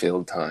 Really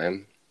filled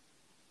time.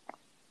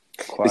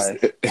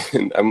 Quite.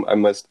 And I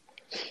must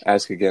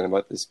ask again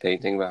about this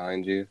painting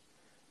behind you.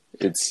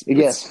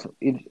 Yes,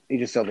 you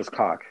just saw this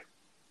cock.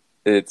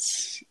 It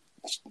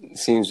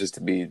seems just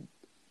to be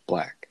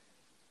black.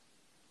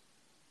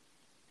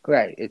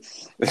 Right.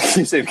 It's you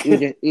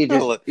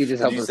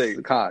just helped us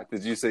the cock.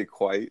 Did you say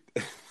quite?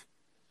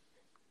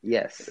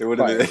 Yes. It would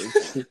have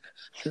been.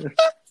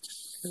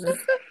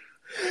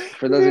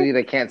 For those of you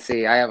that can't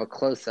see, I have a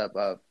close up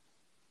of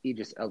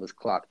Idris Elba's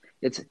cock.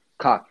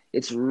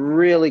 It's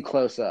really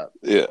close up.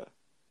 Yeah,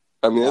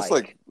 I mean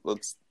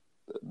it's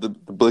the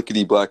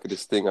blickety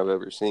blackest thing I've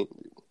ever seen.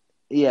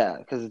 Yeah,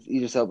 because it's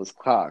Idris Elba's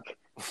cock.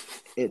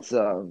 It's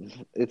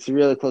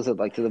really close up,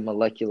 like to the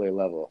molecular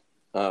level.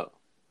 Oh,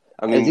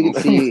 I mean, as you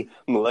can see,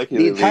 molecularly,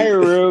 the entire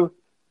room.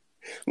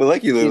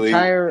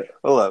 Molecularly,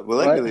 hold up.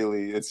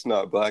 Molecularly, it's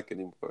not black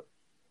anymore.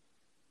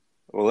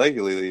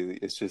 Molecularly,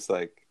 it's just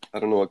like, I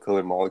don't know what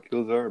color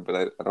molecules are,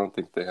 but I don't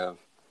think they have.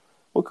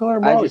 What color are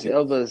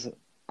molecules?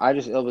 I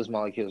just Ilva's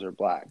molecules are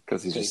black.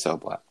 Because he's just so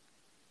black.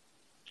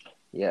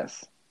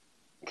 Yes.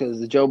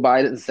 Because Joe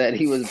Biden said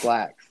he was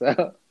black,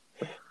 so.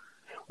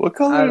 What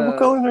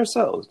color are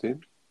cells,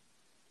 dude?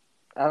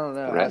 I don't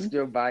know. Red? Ask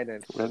Joe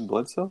Biden. Red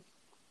blood cells?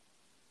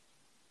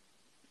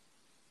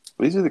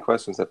 These are the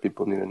questions that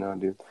people need to know,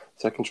 dude.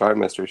 Second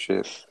trimester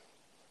shit.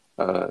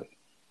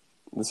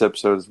 This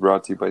episode is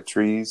brought to you by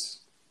trees.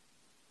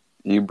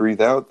 You breathe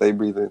out, they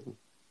breathe in.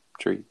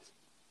 Trees.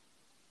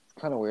 It's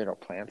kind of weird how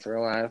plants are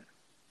alive.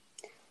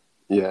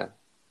 Yeah.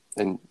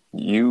 And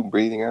you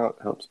breathing out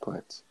helps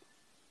plants.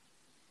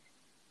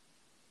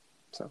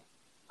 So.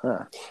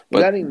 Huh. You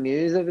got any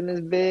news up in this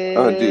bitch?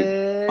 Oh,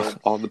 dude.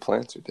 All the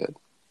plants are dead.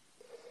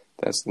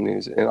 That's the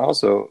news. And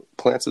also,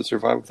 plants have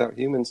survived without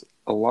humans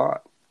a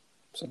lot.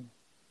 So,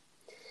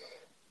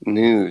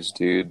 news,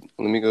 dude.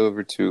 Let me go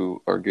over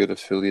to our good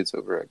affiliates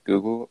over at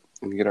Google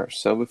and get our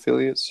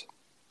sub-affiliates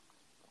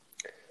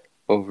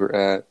over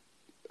at,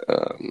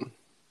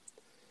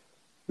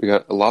 we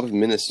got a lot of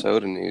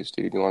Minnesota news,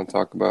 dude. You want to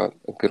talk about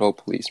a good old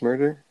police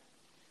murder?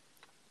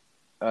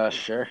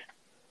 Sure.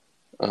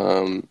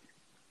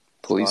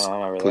 Police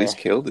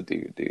killed a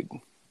dude.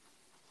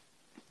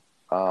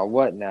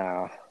 What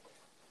now?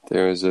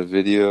 There was a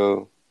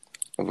video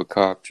of a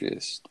cop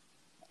just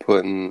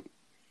putting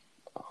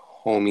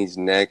homie's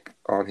neck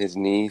on his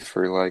knee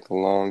for like a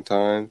long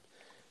time,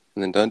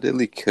 and then Dun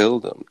Diddley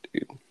killed him,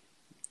 dude.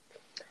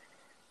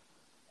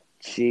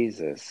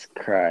 Jesus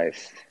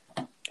Christ.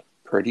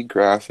 Pretty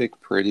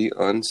graphic, pretty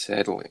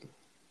unsettling.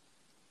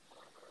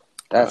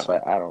 That's why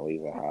I don't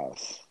leave the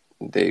house.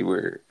 They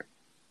were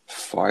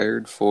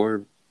fired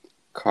for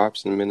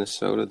cops in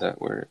Minnesota that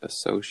were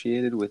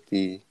associated with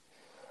the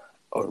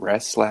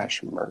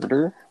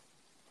arrest/murder.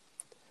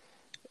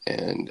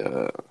 And,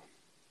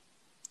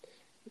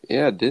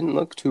 yeah, it didn't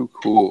look too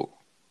cool.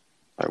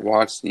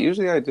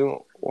 Usually I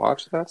don't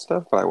watch that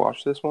stuff, but I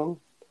watched this one.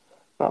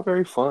 Not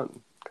very fun.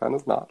 Kind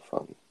of not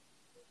fun.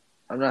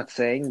 I'm not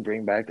saying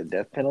bring back the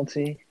death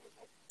penalty,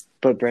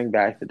 but bring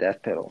back the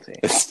death penalty.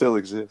 It still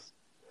exists.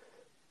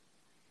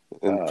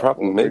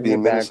 And maybe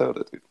in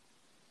Minnesota, dude.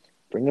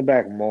 Bring it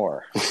back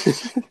more.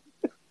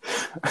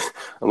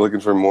 I'm looking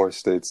for more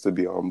states to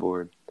be on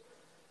board.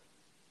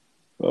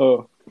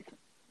 Oh.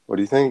 What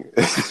do you think?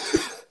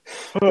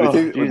 What do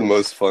you think the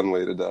most fun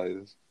way to die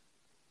is?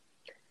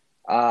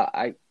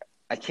 I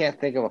can't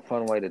think of a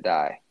fun way to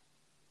die.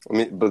 I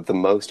mean, but the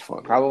most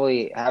fun.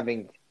 Probably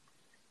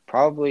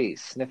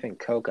sniffing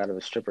coke out of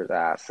a stripper's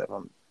ass. If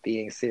I'm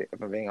being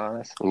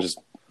honest, I'm just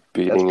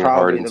beating your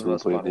heart into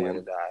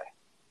oblivion.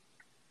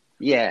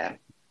 Yeah.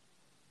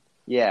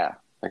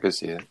 I could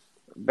see it.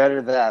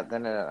 Better that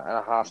than in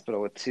a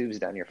hospital with tubes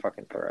down your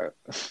fucking throat.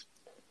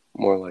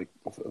 More like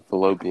a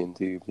fallopian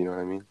tube. You know what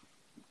I mean?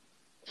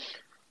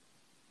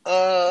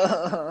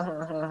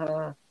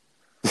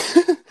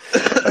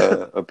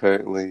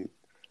 Apparently,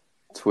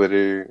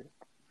 Twitter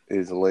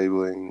is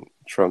labeling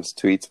Trump's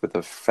tweets with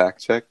a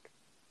fact check.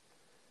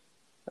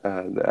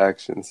 The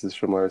actions is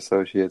from our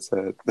associates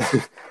at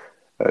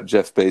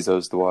Jeff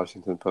Bezos, The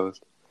Washington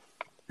Post.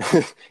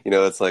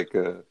 It's like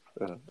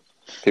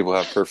people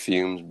have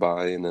perfumes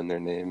by and then their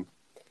name.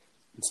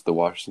 It's The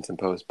Washington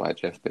Post by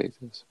Jeff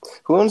Bezos.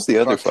 Who owns the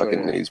other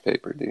fucking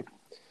newspaper, dude?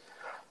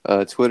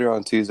 Twitter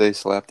on Tuesday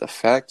slapped a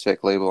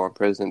fact-check label on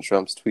President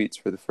Trump's tweets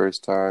for the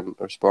first time,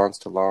 a response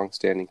to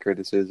long-standing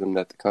criticism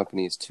that the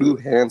company is too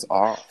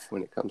hands-off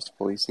when it comes to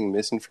policing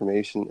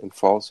misinformation and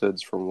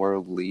falsehoods from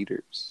world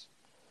leaders.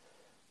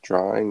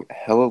 Drawing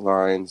hella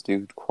lines,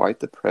 dude. Quite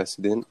the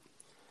precedent.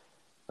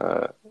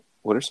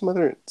 What are some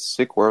other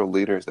sick world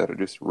leaders that are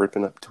just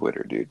ripping up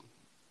Twitter, dude?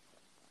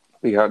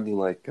 We got any,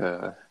 like,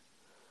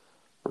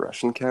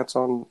 Russian cats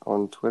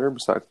on Twitter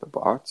besides the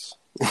bots?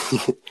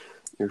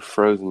 You're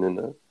frozen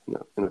in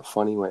a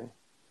funny way.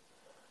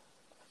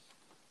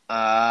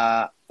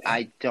 I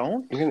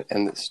don't. You're gonna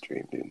end this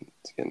stream, dude.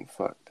 It's getting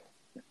fucked.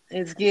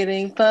 It's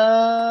getting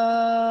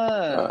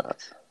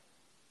fucked.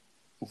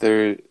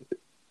 There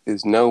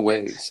is no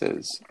way,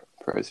 says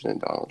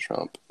President Donald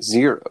Trump.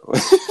 Zero.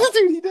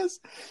 Dude, he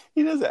does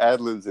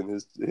ad-libs in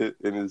his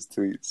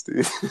tweets,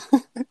 dude.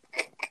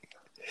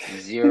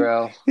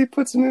 Zero. He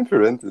puts them in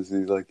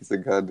parentheses like he's a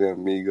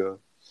goddamn Migo.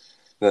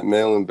 That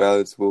mail-in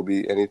ballots will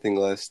be anything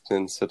less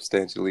than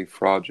substantially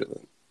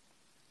fraudulent.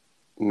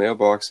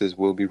 Mailboxes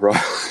will be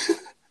robbed.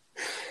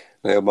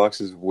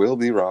 Mailboxes will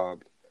be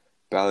robbed.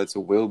 Ballots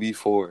will be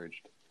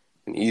forged.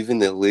 And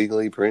even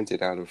illegally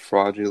printed out of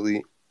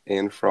fraudulently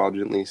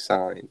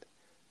signed.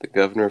 The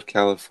governor of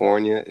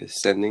California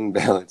is sending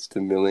ballots to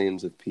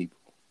millions of people.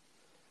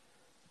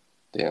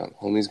 Damn,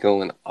 homie's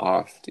going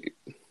off, dude.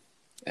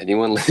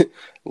 Anyone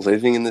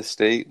living in the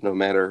state, no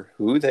matter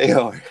who they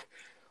are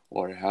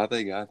or how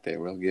they got there,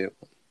 will get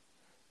one.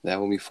 That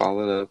will be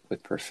followed up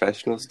with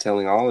professionals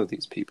telling all of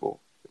these people,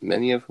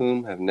 many of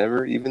whom have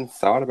never even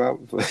thought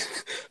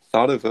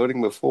of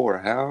voting before,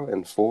 how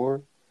and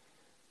for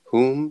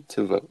whom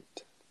to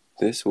vote.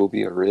 This will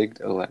be a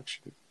rigged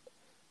election.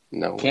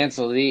 No way.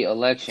 Cancel the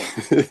election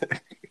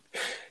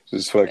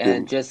Just fucking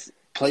and just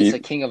place a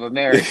keep king of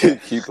America.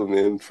 keep them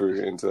in for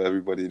until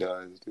everybody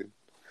dies, dude.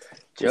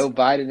 Joe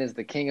Biden is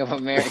the king of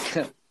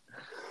America.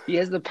 He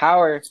has the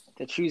power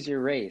to choose your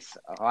race.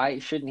 Why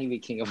shouldn't he be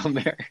king of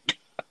America?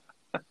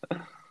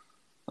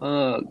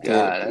 Oh, God,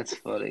 Damn, that's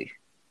funny.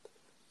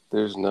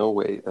 there's no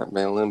way that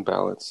mail-in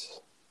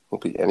ballots will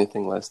be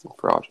anything less than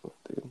fraudulent,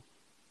 dude.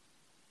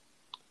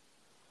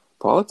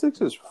 Politics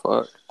is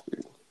fucked,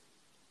 dude.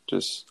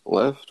 Just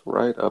left,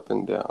 right, up,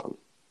 and down.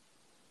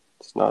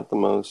 It's not the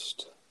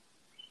most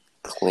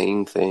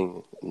clean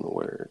thing in the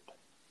world.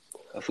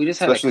 If we just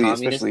had a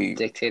communist Especially,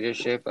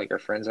 dictatorship like our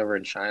friends over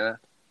in China,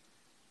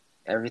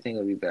 everything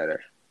would be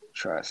better.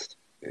 Trust.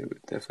 it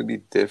would definitely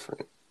be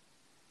different.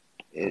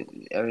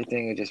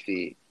 Everything would just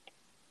be.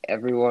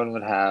 Everyone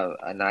would have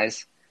a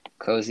nice,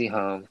 cozy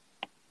home.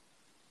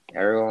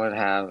 Everyone would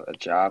have a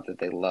job that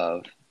they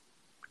love.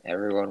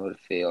 Everyone would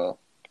feel.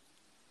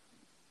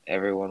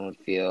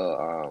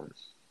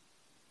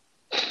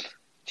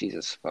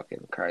 Jesus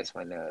fucking Christ,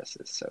 my nose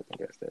is so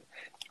congested.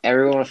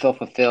 Everyone would feel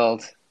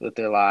fulfilled with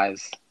their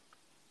lives,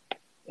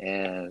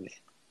 and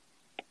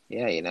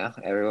yeah,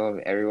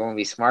 everyone would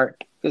be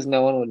smart because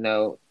no one would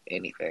know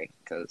anything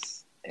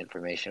because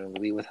information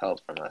would be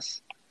withheld from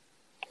us,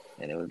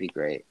 and it would be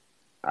great.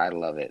 I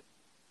love it.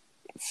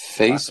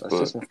 Facebook,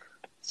 Let's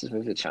just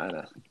move to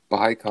China.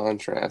 by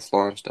contrast,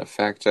 launched a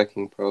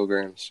fact-checking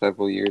program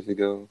several years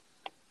ago.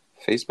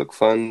 Facebook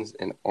funds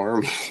an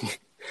army,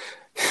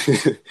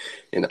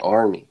 an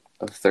army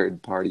of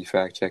third-party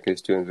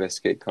fact-checkers to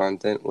investigate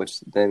content,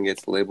 which then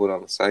gets labeled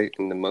on the site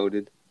and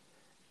demoted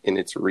in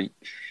its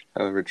reach.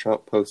 However,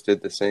 Trump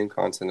posted the same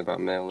content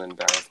about mail-in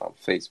ballots on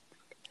Facebook.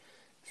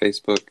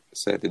 Facebook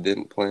said it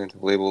didn't plan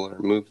to label or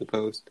remove the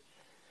post.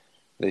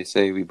 They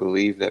say, we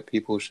believe that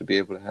people should be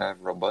able to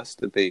have robust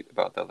debate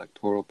about the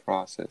electoral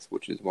process,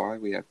 which is why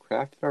we have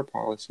crafted our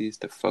policies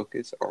to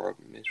focus on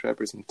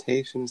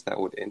misrepresentations that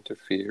would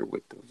interfere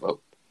with the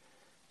vote,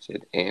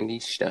 said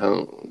Andy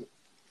Stone.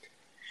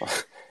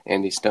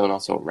 Andy Stone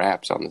also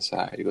raps on the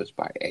side. He goes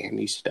by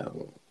Andy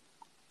Stone.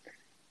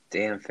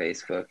 Damn,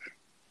 Facebook.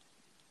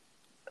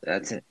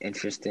 That's an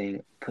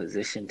interesting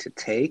position to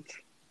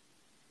take.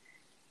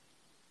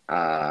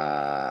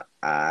 I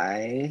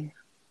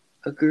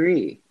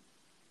agree.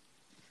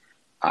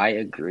 I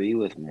agree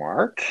with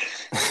Mark.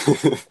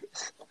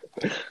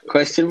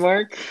 Question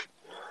mark?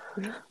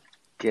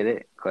 Get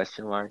it?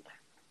 Question mark.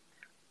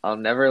 I'll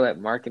never let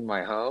Mark in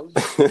my home.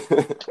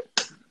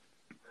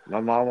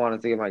 My mom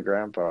wanted to get my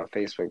grandpa a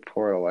Facebook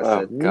portal. I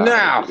said,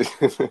 no!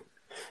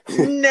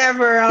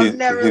 Never! I'll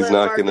never let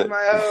Mark in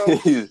my home.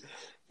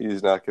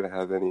 He's not going to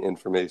have any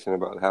information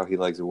about how he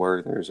likes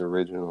Werther's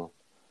original.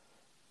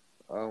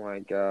 Oh my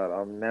God,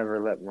 I'll never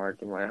let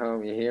Mark in my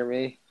home. You hear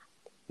me?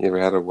 You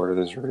ever had a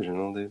Werther's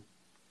original, dude?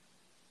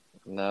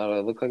 No, I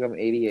look like I'm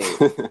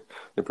 88.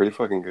 They're pretty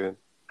fucking good.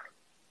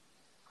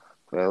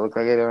 But I look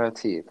like I don't have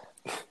teeth.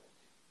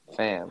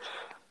 Fam.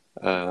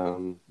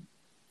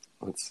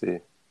 Let's see.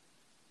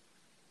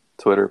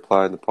 Twitter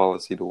applied the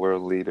policy to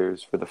world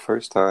leaders for the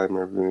first time,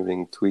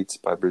 removing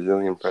tweets by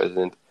Brazilian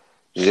President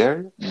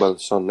Jair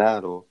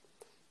Bolsonaro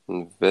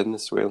and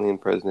Venezuelan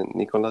President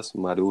Nicolas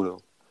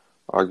Maduro,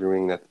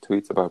 arguing that the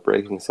tweets about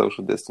breaking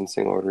social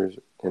distancing orders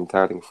and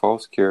touting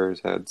false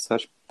cures had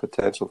such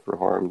potential for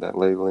harm that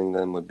labeling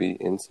them would be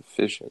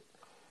insufficient.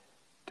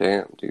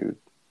 Damn, dude.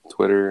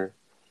 Twitter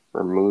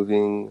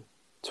removing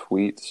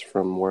tweets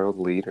from world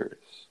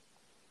leaders.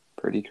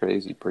 Pretty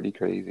crazy, pretty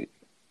crazy.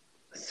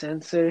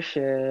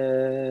 Censorship.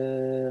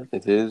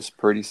 It is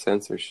pretty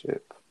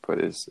censorship,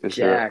 but is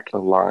Jack there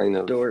a line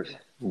of Dorsey.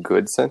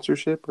 good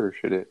censorship, or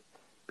should it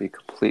be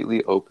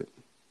completely open?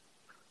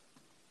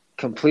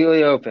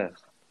 Completely open.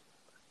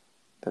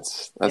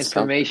 That's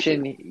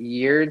information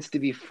yearns to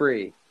be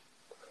free.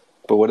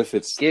 But what if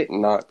it's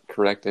not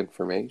correct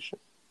information?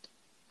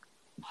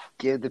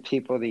 Give the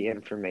people the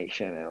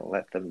information and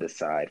let them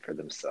decide for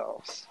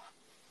themselves.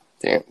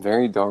 Damn,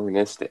 very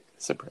Darwinistic,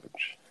 this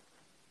approach.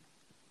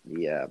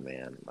 Yeah,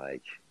 man.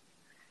 Like,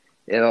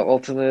 it'll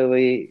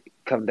ultimately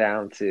come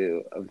down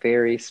to a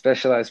very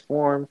specialized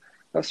form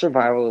of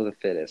survival of the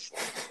fittest.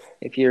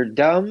 If you're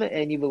dumb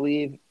and you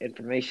believe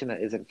information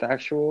that isn't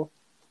factual,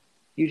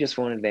 you just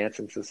won't advance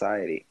in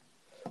society.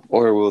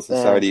 Or will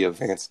society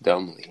advance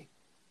dumbly?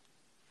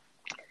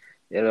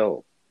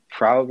 It'll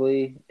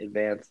probably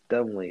advance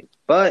dumbly,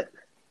 but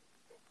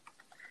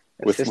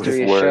with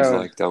words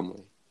like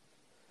dumbly.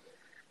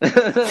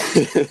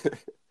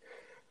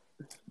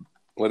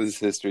 What has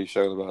history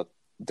shown about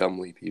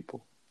dumbly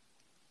people?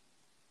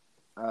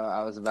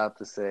 I was about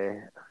to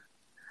say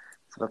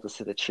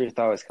the truth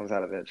always comes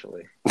out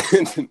eventually.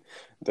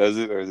 Does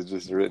it, or is it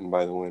just written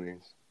by the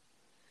winners?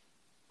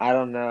 I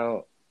don't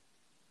know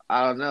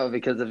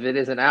because if it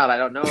isn't out, I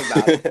don't know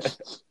about it.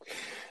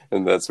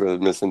 And that's where the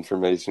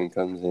misinformation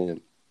comes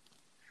in.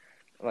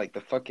 Like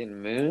the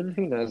fucking moon?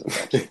 Who knows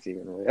if that shit's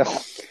even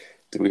real?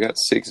 Dude, we got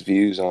 6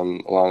 views on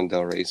Lana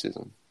Del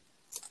Racism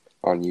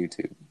on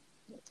YouTube.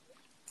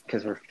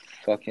 Because we're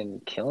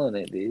fucking killing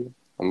it, dude.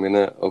 I'm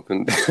gonna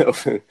open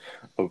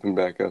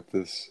back up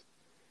this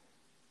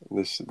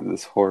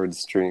horrid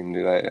stream,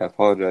 dude. I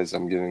apologize.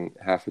 I'm giving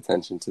half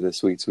attention to the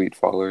sweet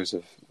followers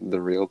of the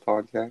real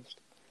podcast.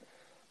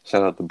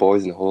 Shout out the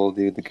boys in Hull,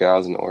 dude. The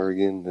gals in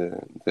Oregon.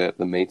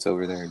 The mates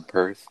over there in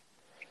Perth.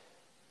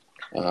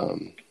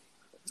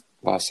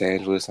 Los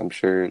Angeles. I'm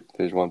sure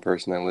there's one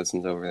person that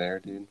listens over there,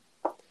 dude.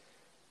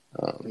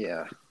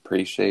 Yeah.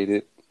 Appreciate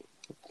it.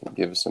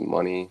 Give us some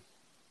money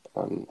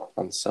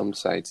on some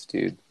sites,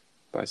 dude.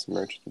 Buy some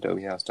merch at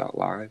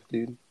adobehouse.live,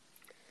 dude.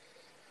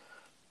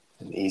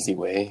 An easy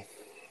way.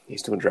 You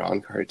still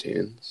drawing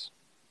cartoons.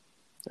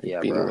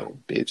 Yeah, being bro. a little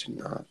bitch and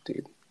not,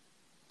 dude.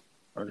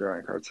 I'm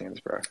drawing cartoons,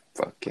 bro.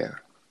 Fuck yeah.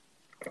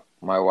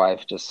 My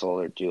wife just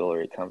sold her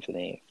jewelry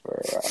company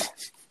for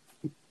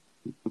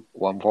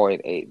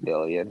 1.8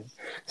 billion.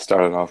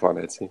 Started off on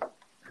Etsy.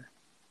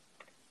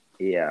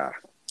 Yeah,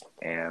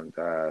 and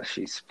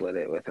she split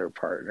it with her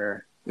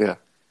partner. Yeah.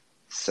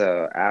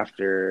 So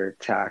after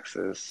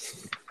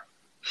taxes,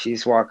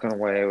 she's walking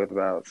away with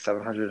about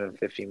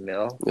 750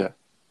 mil. Yeah.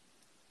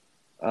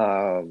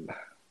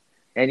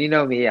 And you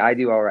know me, I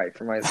do all right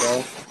for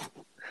myself.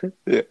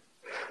 Yeah.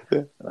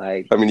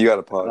 Like, I mean, you got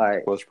a pod.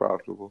 Like- Most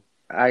profitable.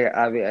 I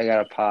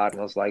got a pod, and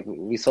it was like,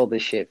 we sold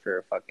this shit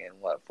for fucking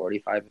what,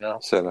 45 mil.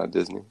 Shout out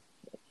Disney.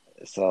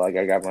 So like,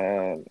 I got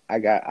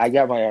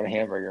my own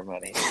hamburger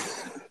money.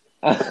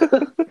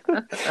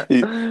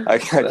 I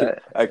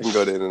can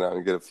go to In-N-Out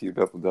and get a few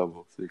double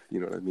doubles, if you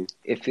know what I mean.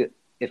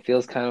 It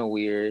feels kind of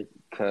weird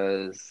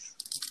because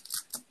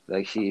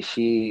like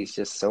she's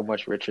just so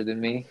much richer than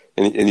me.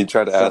 And you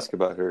try to ask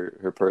about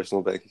her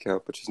personal bank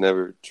account, but she's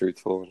never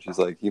truthful. And she's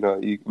like,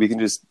 we can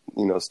just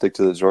stick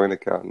to the joint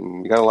account,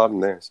 and we got a lot in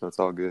there, so it's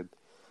all good.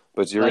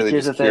 But you're Like, really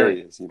here's just the thing.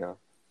 curious,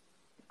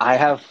 I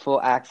have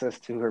full access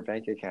to her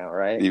bank account,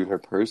 right? Even her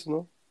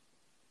personal.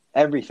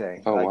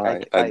 Everything. Oh,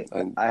 like, why?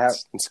 I have.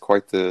 It's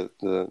quite the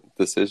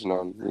decision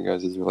on you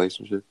guys'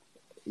 relationship.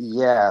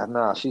 Yeah,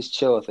 no, she's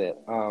chill with it.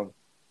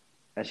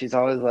 And she's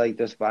always like,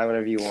 just buy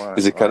whatever you want.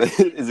 Is it kind of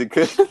is it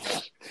good?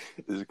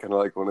 Is it kind of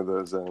like one of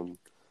those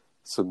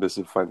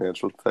submissive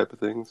financial type of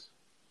things?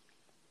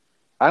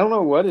 I don't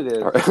know what it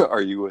is.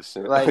 Are you a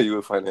simp? Like- Are you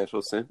a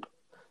financial simp?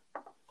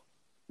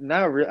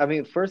 Not really. I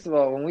mean, first of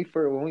all, when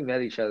we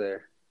met each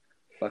other,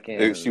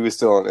 fucking She was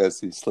still on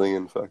Etsy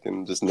slinging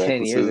fucking just 10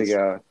 necklaces. years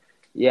ago.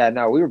 Yeah,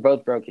 no, we were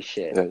both broke as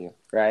shit. Yeah.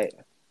 Right?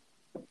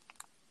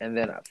 And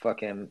then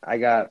I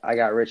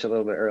got rich a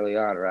little bit early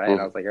on, right? And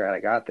I was like, all right, I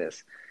got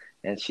this.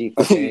 And she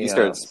fucking You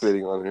started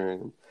spitting on her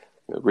and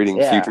reading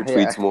Yeah, future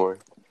tweets more.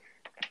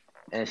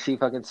 and she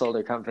fucking sold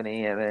her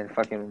company and then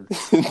fucking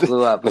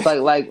blew up. It's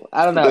like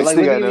I don't know. Next Like,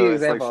 thing let I me give know, you an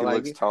it's like example. she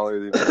Like, looks taller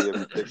than me.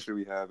 Every picture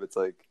we have, it's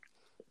like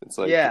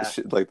Yeah.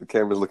 like the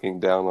camera's looking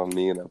down on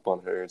me and up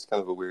on her. It's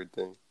kind of a weird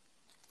thing.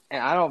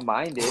 and I don't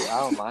mind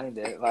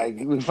it. Like,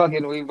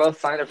 we both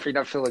signed a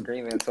prenuptial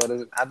agreement, so it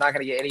doesn't, I'm not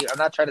gonna get any. I'm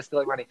not trying to steal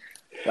her money.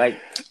 Like,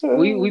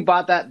 we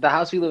bought the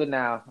house we live in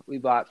now. We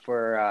bought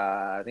for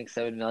I think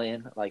 $7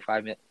 million, like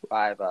 5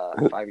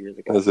 years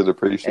ago. Has it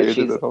appreciated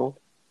she's- at all?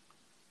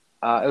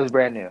 It was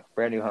brand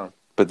new home.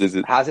 But does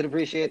it? Has it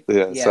appreciate?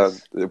 Yeah.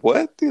 Yes.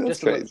 What? Dude, that's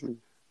Just a little. crazy.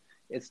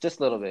 It's just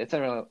a little bit. It's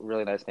a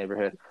really nice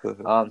neighborhood.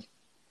 Uh-huh.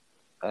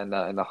 In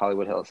the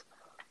Hollywood Hills,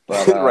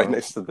 but Right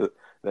next to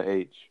the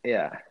H.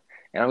 yeah.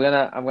 And I'm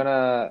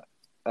gonna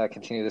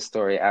continue the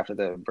story after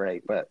the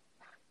break, but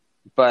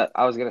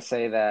I was gonna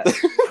say that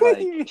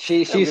like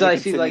she's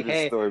like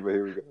hey, story, but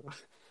here we go.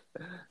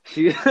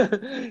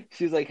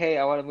 she's like, hey,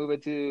 I want to move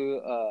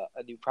into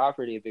a new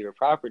property, a bigger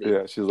property.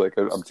 Yeah, she's like,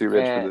 I'm too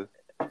rich for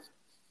this.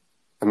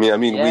 I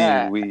mean,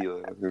 Yeah. we.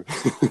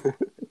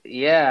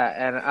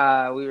 Yeah,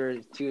 and we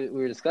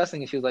were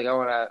discussing, and she was like, I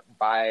want to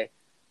buy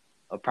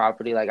a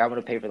property, like I'm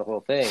gonna pay for the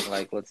whole thing,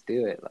 like let's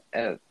do it.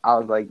 And I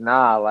was like,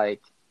 nah,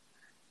 like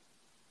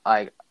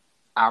I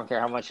don't care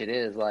how much it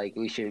is, like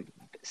we should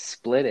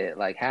split it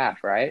like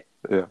half, right?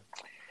 Yeah.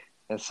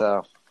 And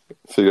so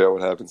Figure out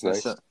what happens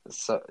next.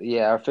 So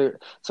yeah,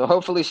 so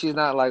hopefully she's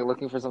not like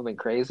looking for something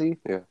crazy.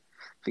 Yeah.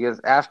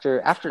 Because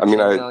after I 10 mean,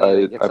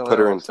 million, I put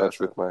her in touch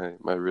with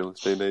my real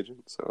estate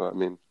agent, so I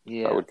mean,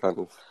 yeah. I would kind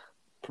of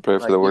prepare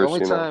for Like, the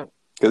worst,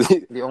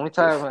 the only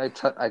time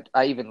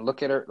I even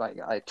look at her, like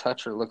I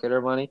touch or look at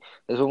her money,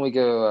 is when we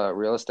go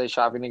real estate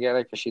shopping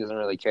together, because she doesn't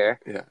really care.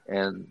 Yeah.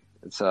 And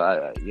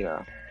so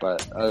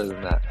but other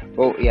than that,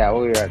 well, yeah,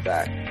 we'll be right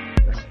back.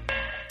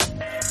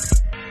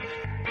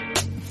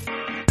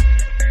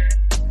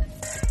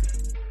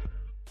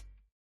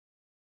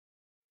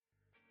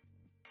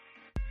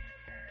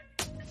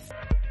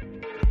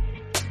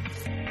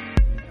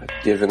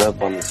 I've given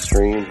up on the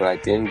stream, but I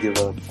didn't give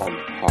up on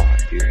the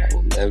pod, dude. I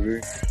will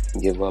never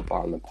give up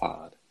on the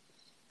pod.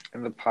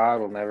 And the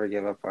pod will never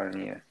give up on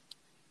you.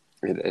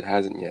 It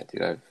hasn't yet,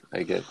 dude.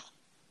 I get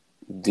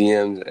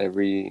DMs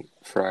every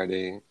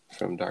Friday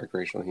from Dark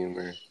Racial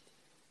Humor,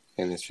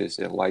 and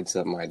it lights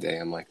up my day.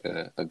 I'm like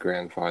a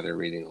grandfather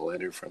reading a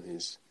letter from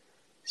his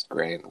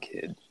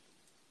grandkid.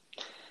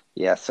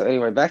 Yeah. So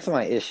anyway, back to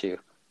my issue.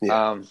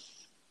 Yeah.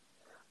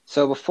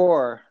 So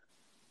before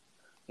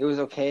it was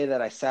okay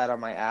that I sat on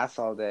my ass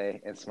all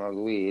day and smoked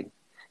weed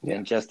Yeah.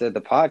 and just did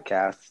the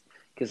podcast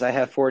because I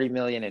have 40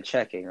 million in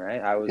checking,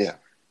 right? I was Yeah.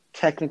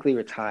 technically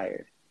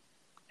retired.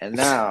 And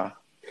now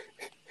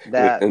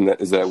that, And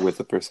is that with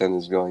a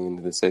percentage going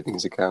into the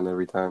savings account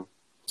every time?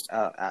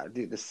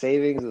 dude, the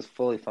savings is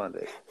fully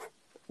funded.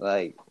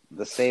 Like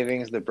the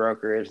savings, the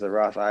brokerage, the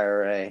Roth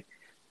IRA,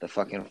 the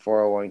fucking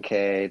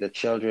 401k, the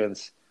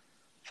children's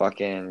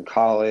fucking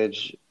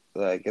college,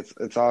 like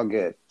it's all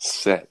good.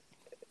 Set.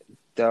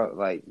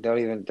 Don't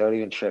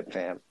even trip,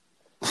 fam.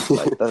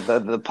 Like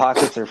the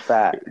pockets are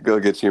fat. Go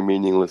get your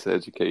meaningless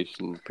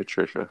education,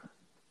 Patricia.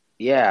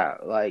 Yeah,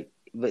 like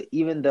but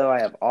even though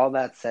I have all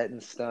that set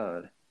in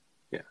stone,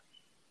 Yeah.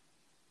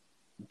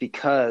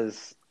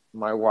 because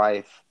my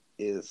wife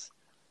is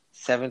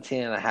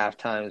 17 and a half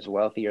times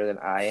wealthier than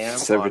I am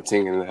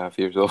 17 and a half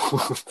years old.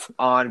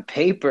 on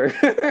paper.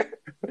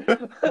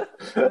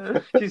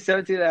 She's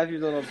 17 and a half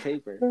years old on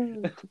paper.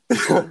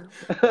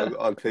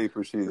 On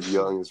paper, she's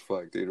young as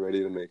fuck, dude.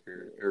 Ready to make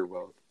her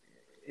wealth.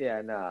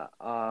 Yeah, nah.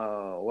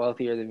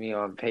 Wealthier than me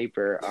on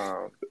paper.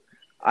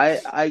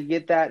 I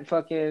get that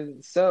fucking.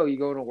 So you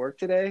going to work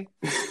today?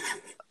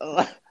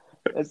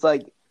 It's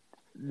like,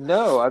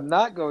 no, I'm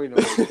not going to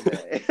work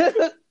today.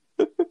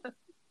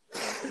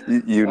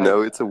 You Like,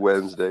 know it's a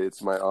Wednesday.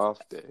 It's my off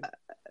day.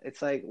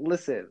 it's like,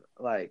 listen,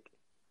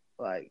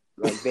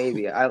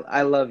 baby,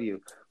 I love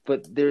you,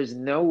 but there's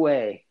no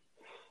way.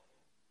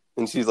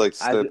 And she's like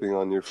I stepping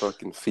on your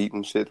fucking feet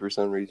and shit for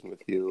some reason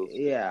with heels.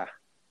 Yeah,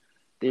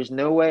 there's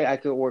no way I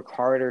could work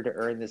harder to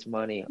earn this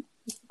money,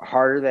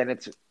 harder than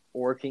it's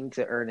working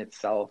to earn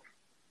itself.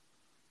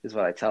 Is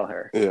what I tell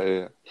her.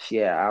 Yeah.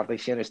 Yeah, I don't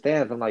think she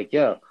understands. I'm like,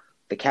 yo,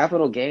 the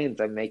capital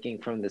gains I'm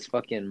making from this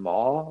fucking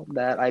mall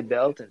that I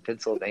built in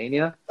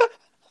Pennsylvania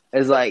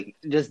is like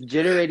just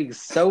generating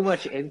so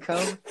much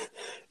income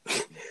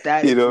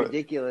that You it's know,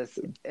 ridiculous.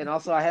 And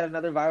also, I had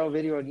another viral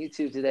video on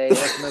YouTube today.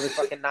 That's another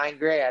fucking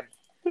 $9,000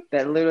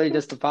 that literally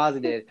just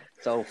deposited.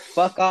 So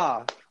fuck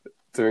off.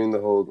 during the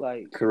whole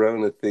Like,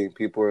 Corona thing,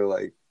 people were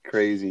like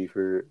crazy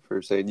for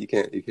saying you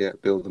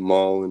can't build a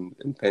mall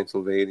in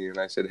Pennsylvania, and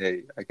I said,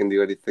 hey, I can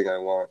do anything I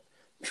want.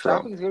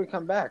 Trump. shopping's gonna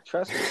come back.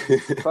 Trust me.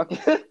 Fucking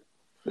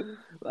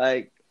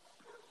like,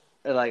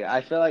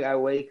 I feel like I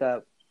wake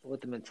up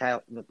with the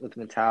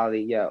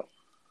mentality, yo,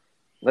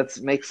 let's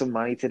make some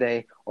money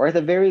today, or at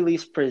the very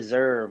least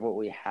preserve what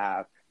we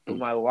have. But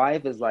my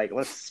wife is like,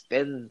 let's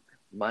spend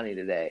money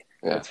today.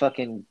 Yeah. Let's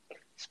fucking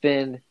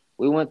spend.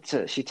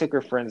 She took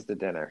her friends to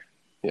dinner.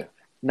 Yeah.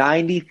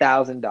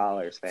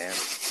 $90,000, fam.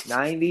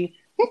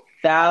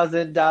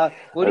 $90,000.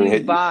 What do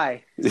you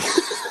buy?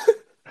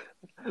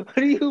 What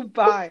do you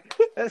buy?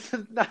 That's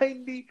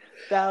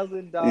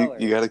 $90,000.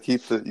 You gotta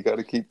keep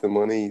the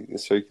money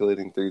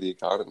circulating through the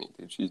economy,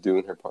 dude. She's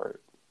doing her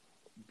part.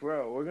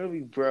 Bro, we're gonna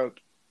be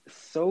broke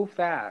so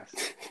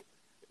fast,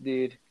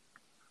 dude.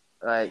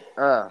 Like,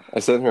 I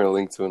sent her a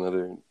link to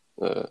another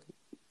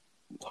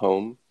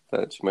home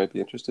that she might be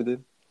interested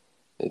in.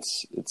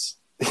 It's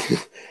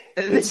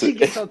and then she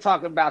gets on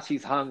talking about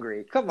she's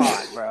hungry. Come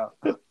on, bro.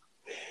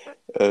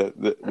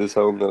 This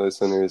home that I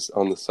sent her is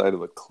on the side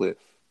of a cliff,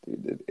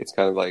 dude. It's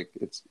kind of like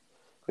it's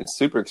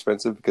super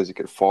expensive because it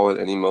could fall at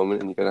any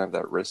moment, and you gotta have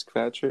that risk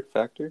factor.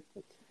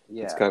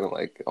 Yeah, It's kind of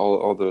like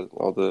all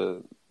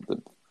the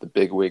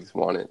big wigs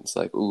want it. It's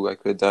like, ooh, I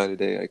could die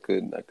today. I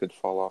could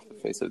fall off the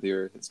face of the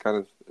earth. It's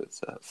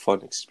a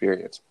fun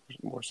experience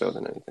more so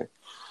than anything.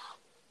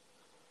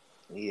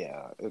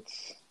 yeah.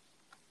 It's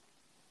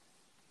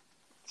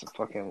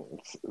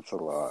a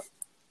lot.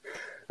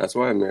 That's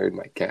why I married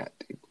my cat,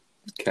 dude.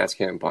 Cats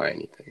can't buy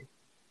anything.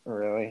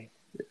 Really?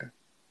 Yeah.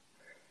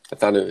 I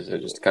thought it was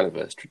just kind of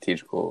a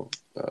strategical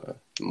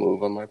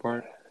move on my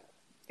part.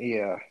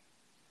 Yeah.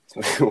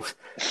 So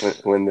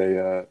when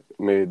they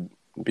made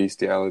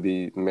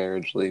bestiality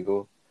marriage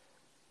legal,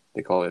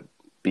 they call it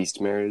beast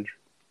marriage.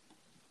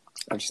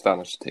 I just thought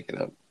I should take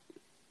it up.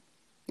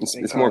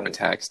 It's more of a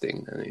tax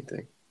thing than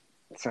anything.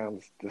 It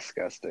sounds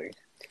disgusting.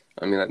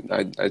 I mean,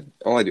 I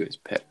all I do is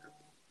pet.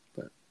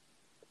 But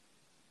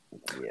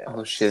Yeah.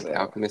 oh shit, the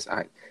Alchemist!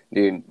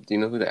 Dude, do you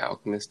know who the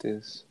Alchemist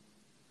is?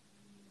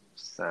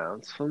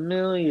 Sounds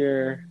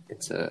familiar.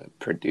 It's a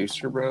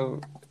producer,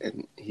 bro,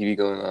 and he be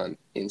going on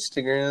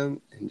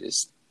Instagram and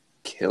just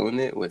killing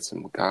it with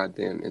some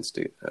goddamn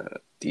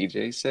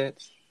DJ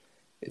sets.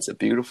 It's a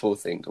beautiful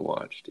thing to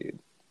watch, dude.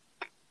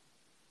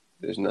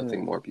 There's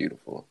nothing more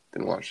beautiful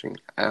than watching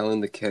Alan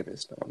the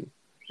Chemist on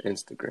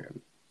Instagram.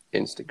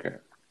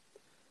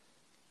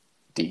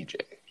 DJ.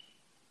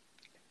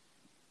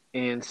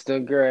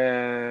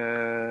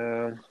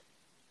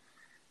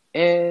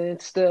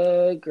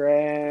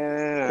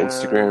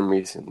 Instagram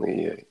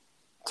recently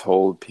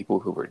told people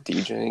who were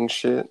DJing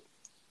shit,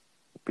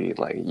 being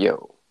like,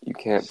 yo, you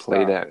can't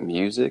play that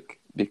music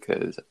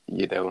because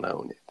you don't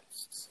own it.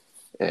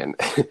 And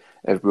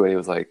everybody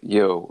was like,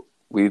 yo,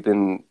 we've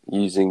been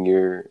using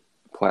your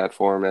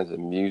platform as a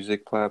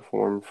music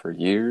platform for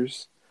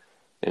years,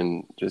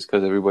 and just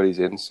because everybody's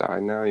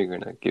inside now, you're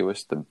gonna give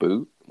us the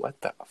boot? What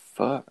the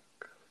fuck,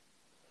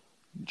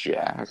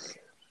 Jack?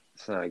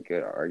 It's not a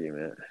good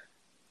argument.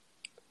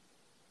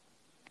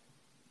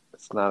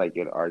 It's not a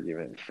good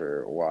argument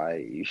for why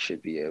you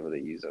should be able to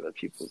use other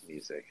people's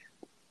music.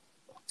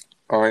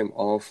 I'm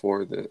all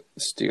for the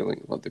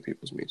stealing of other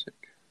people's music.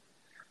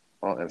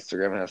 All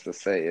Instagram has to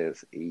say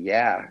is,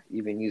 yeah,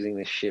 you've been using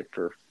this shit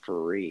for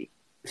free.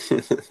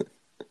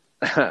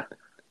 We'll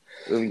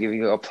give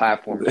you a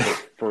platform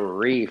for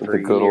free for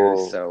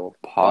years, so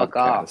fuck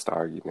off. Podcast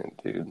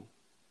argument, dude.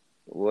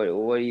 What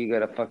are you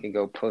gonna fucking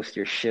go post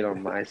your shit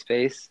on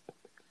MySpace?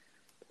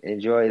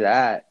 Enjoy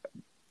that,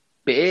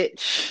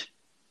 bitch.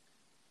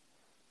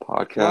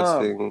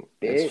 Podcasting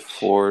is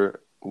for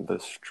the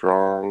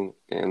strong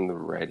and the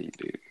ready,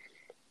 dude.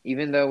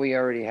 Even though we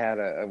already had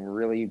a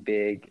really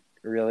big,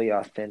 really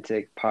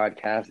authentic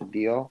podcast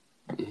deal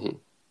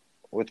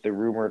with the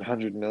rumored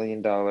 $100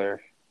 million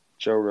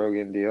Joe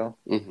Rogan deal,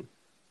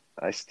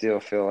 I still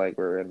feel like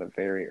we're in the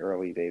very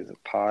early days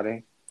of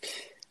podding.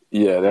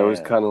 Yeah, that was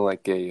kind of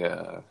like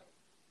a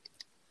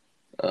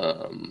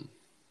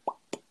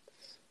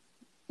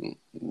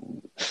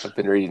I've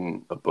been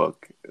reading a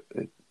book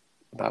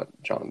about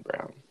John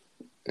Brown,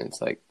 and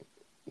it's like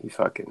he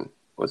fucking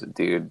was a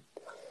dude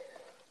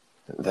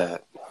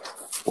that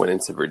went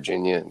into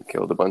Virginia and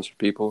killed a bunch of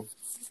people,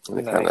 and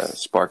it kind of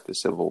sparked the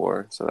Civil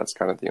War. So that's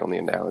kind of the only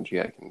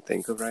analogy I can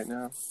think of right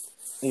now.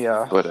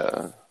 Yeah, but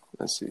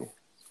let's see,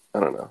 I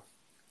don't know,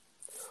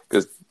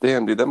 because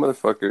damn, dude, that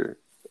motherfucker.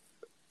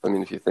 I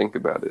mean, if you think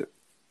about it,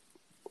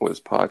 was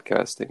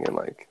podcasting in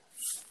like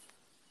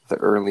the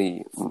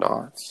early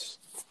noughts.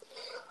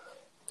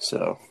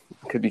 So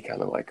it could be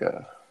kind of like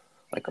a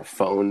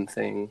phone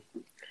thing.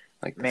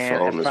 Like the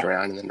phone was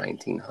around in the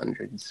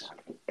 1900s.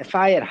 If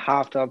I had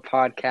hopped on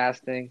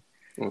podcasting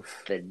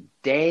the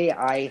day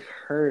I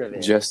heard of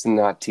it, just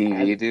not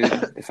TV,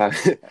 dude.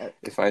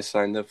 If I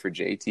signed up for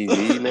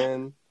JTV,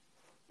 man,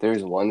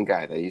 there's one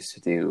guy that used to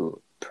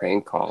do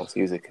prank calls.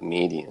 He was a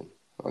comedian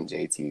on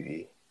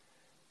JTV.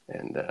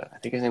 And I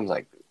think his name was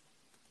like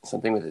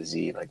something with a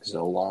Z, like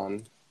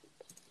Zolan.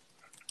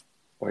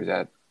 Or is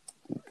that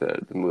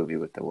the movie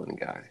with the one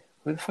guy?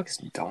 Who the fuck is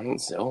Donald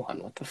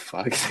Zolan? What the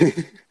fuck?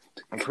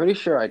 I'm pretty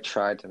sure I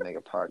tried to make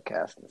a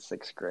podcast in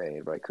 6th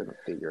grade, but I couldn't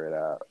figure it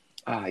out.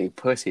 Ah, you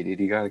pussy, dude.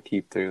 You gotta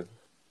keep through.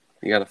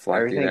 You gotta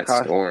fly through that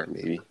storm,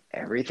 baby.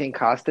 Everything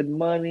costed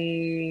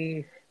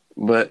money.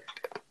 But,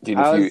 dude,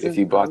 if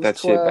you bought that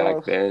 12. Shit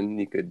back then,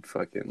 you could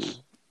fucking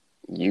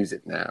use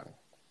it now.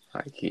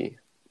 High key.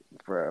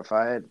 Bro, if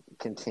I had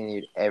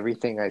continued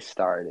everything I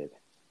started,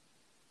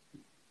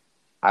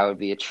 I would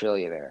be a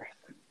trillionaire.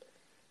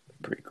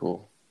 Pretty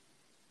cool.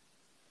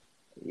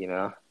 You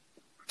know?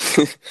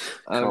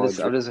 College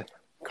just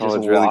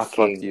really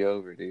walking, fucked you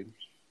over, dude.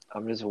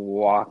 I'm just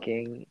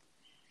walking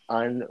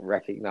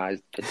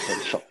unrecognized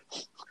potential.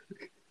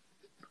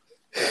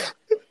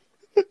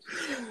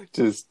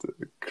 Just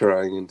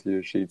crying into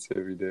your sheets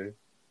every day.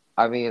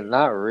 I mean,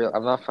 not real.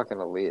 I'm not fucking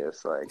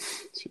elitist. Like,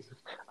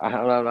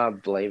 I'm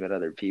not blaming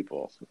other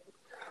people.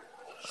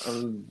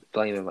 I'm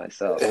blaming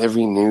myself.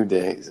 Every new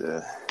day is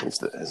a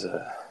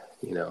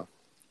you know.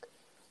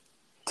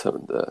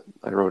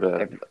 I wrote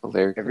a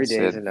lyric. Every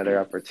day is another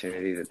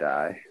opportunity to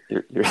die.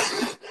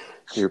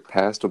 Your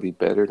past will be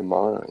better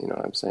tomorrow. You know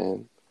what I'm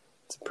saying?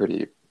 It's a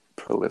pretty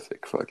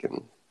prolific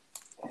fucking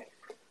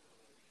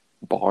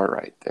bar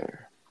right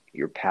there.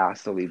 Your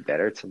past will be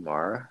better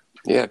tomorrow?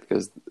 Yeah,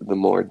 because the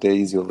more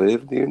days you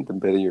live, dude, the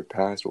better your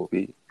past will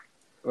be.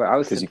 Well,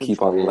 because you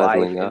keep on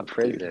leveling up,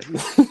 prison.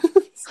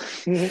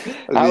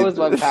 How is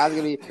my past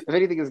gonna be? If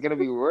anything, it's gonna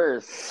be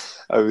worse.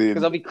 I mean,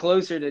 because I'll be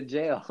closer to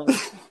jail.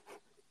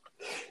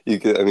 You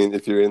could. I mean,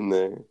 if you're in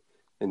there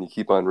and you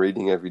keep on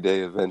reading every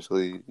day,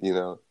 eventually, you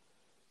know,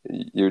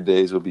 your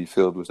days will be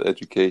filled with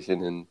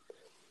education and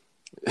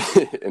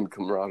and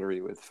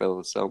camaraderie with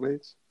fellow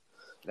cellmates.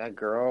 That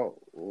girl,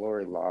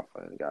 Lori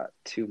Loughlin, got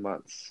 2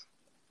 months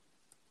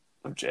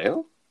of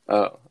jail.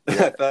 Oh,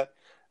 yeah.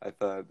 I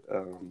thought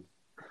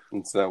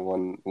it's that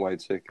one white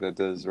chick that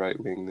does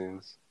right-wing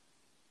news.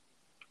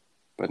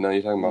 But no,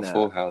 you're talking about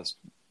Full House.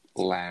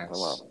 Full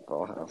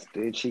House,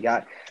 dude. She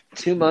got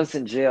 2 months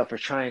in jail for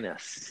trying to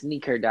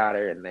sneak her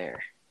daughter in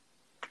there.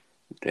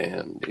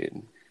 Damn,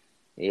 dude.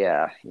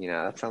 Yeah, you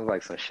know, that sounds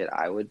like some shit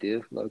I would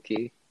do,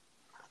 low-key.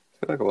 I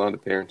feel like a lot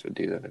of parents would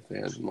do that if they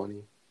had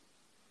money.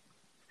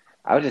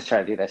 I would just try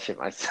to do that shit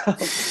myself.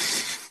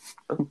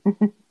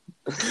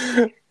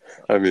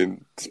 I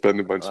mean,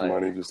 spend a bunch of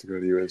money just to go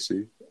to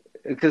USC.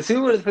 Because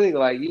who would think,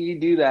 like, you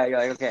do that, you're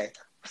like, okay,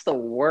 what's the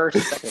worst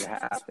that could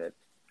happen?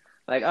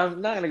 Like,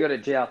 I'm not going to go to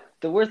jail.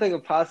 The worst thing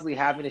could possibly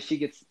happen is she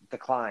gets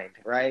declined,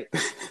 right?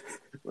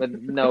 But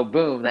no,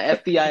 boom, the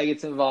FBI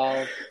gets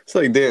involved. It's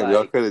like, damn,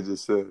 y'all could have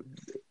just said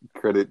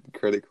credit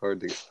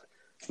card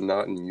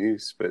not in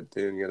use, but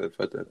damn, you got to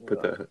put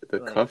the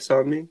cuffs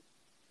on me?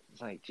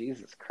 It's like,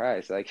 Jesus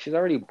Christ. Like, she's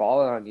already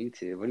balling on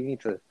YouTube. What do you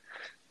need to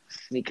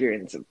sneak her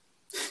into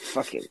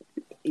fucking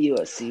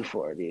USC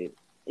for, dude?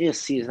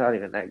 USC is not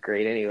even that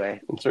great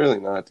anyway. It's really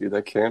not, dude.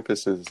 That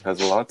campus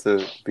has a lot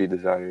to be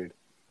desired.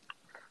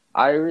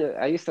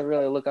 I used to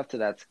really look up to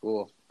that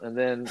school. and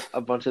then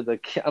a bunch of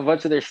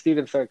their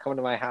students started coming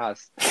to my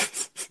house,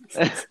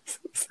 I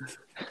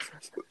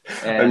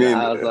and mean,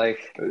 I was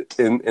like,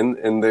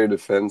 in their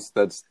defense,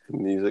 that's the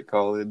music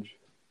college.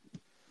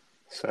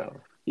 So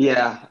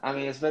yeah, I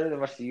mean, it's better than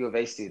much of the U of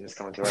A students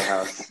coming to our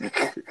house.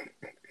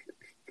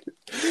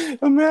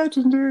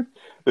 imagine, dude,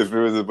 if it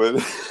was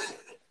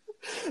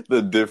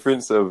the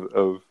difference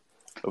of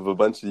a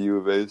bunch of U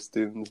of A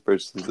students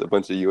versus a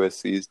bunch of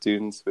USC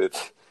students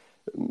with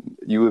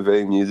U of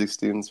A music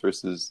students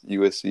versus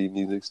USC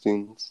music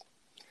students.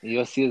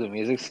 USC is a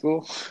music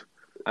school.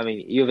 I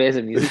mean, U of A is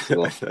a music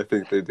school. I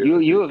think they do.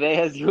 U of A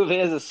has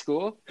a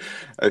school.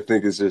 I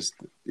think it's just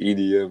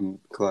EDM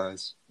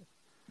class.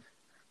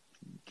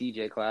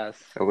 DJ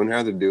class. I wonder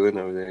how they're doing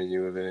over there in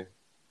U of A.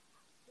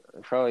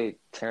 They're probably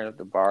tearing up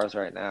the bars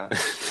right now.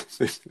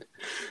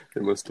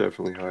 They most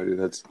definitely are, dude.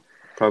 That's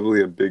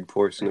probably a big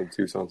portion of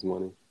Tucson's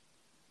money.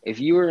 If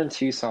you were in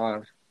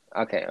Tucson,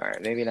 okay, all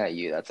right, maybe not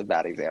you. That's a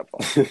bad example.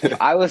 If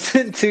I was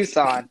in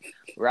Tucson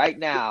right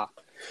now,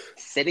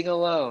 sitting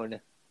alone,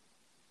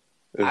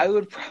 I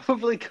would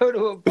probably go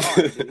to a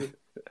bar, dude.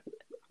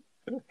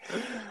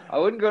 I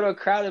wouldn't go to a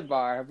crowded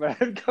bar,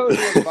 but I'd go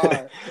to a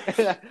bar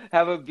and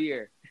have a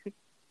beer.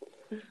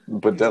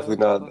 But definitely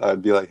not.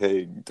 I'd be like,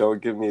 hey,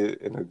 don't give me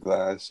it in a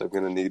glass. I'm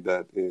gonna need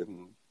that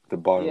in the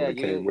bottle it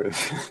came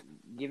with.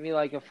 Give me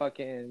like a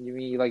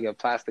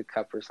plastic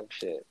cup or some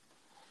shit.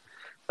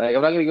 Like,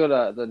 I'm not gonna go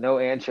to the no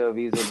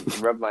anchovies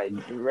and rub my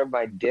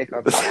dick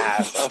on the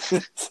ass.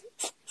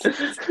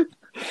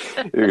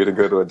 You're gonna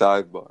go to a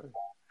dive bar.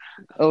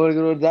 I want to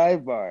go to a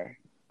dive bar.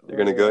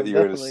 You're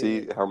gonna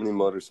see how many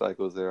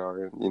motorcycles there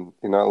are. You're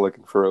not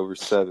looking for over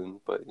 7,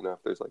 but if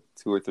there's like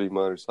 2 or 3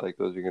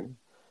 motorcycles, you're gonna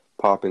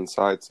pop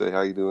inside, say,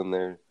 how you doing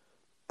there,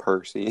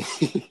 Percy?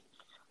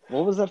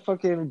 What was that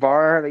fucking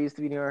bar that used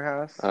to be near our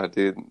house?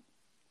 Dude,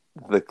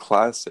 the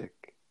classic.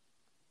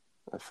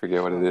 I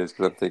forget what it is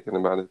because I'm thinking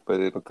about it,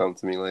 but it'll come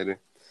to me later.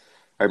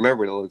 I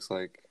remember what it looks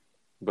like,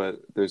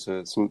 but there's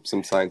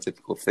some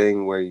scientific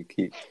thing where you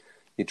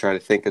try to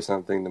think of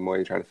something. The more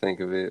you try to think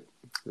of it,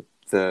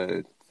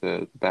 the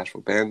Bashful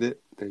Bandit.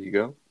 There you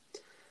go.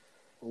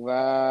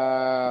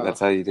 Wow. That's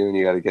how you do. And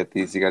you got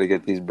to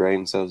get these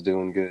brain cells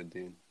doing good,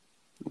 dude.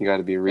 You got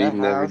to be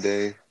reading every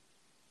day.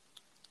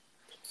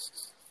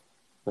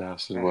 The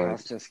house is what?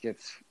 House just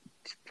gets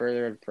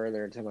further and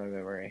further into my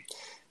memory.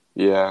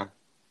 Yeah.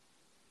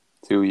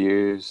 2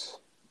 years.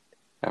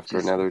 After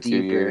just another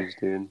deeper. 2 years,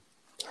 dude.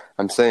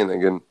 I'm saying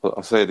again.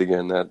 I'll say it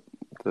again that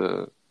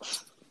the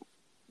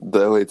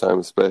LA time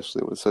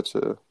especially was such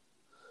a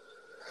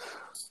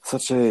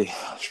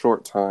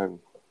short time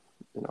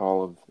in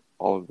all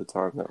of the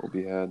time that will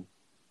be had.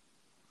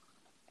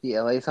 The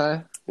LA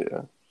time?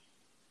 Yeah.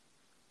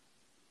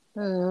 It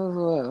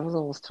was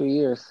almost 2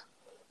 years.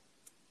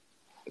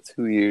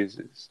 2 years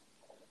is,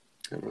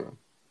 I don't know,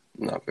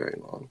 not very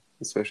long,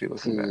 especially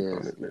looking back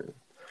on it now.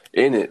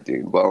 In it,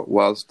 dude,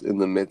 whilst in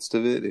the midst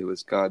of it, it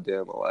was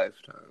goddamn a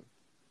lifetime.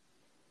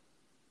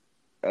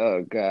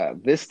 Oh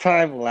god, this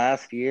time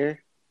last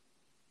year.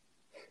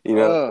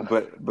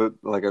 But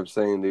like I'm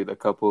saying, dude, a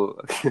couple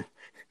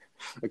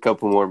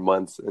more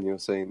months, and you're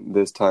saying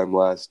this time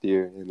last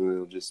year, and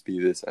it'll just be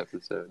this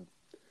episode.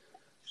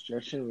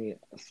 Stretching me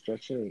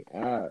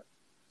out,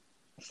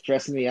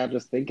 stressing me out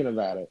just thinking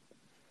about it.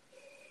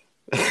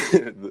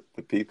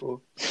 the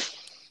people,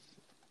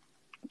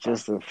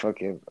 just the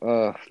fucking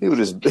people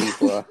just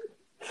people.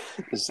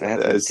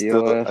 I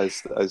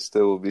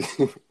still will be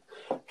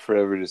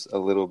forever just a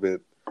little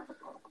bit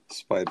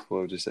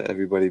spiteful of just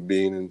everybody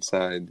being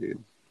inside,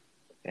 dude.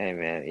 Hey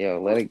man,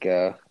 yo, let it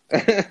go.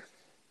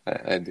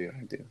 I do.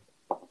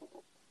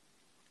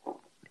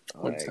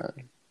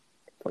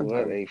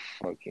 What a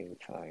fucking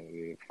time,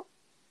 dude.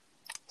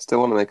 Still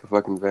want to make a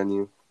fucking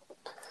venue.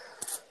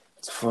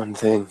 It's a fun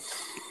thing.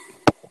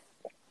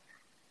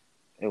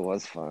 It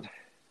was fun.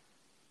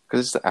 Because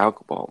it's the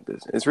alcohol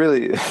business. It's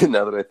really,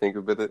 now that I think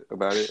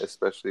about it,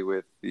 especially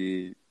with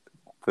the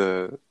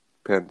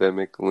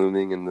pandemic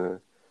looming and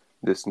the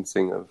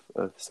distancing of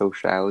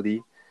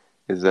sociality,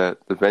 is that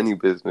the venue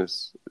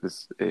business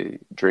is a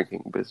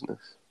drinking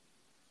business.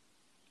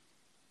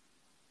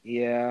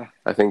 Yeah.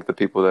 I think the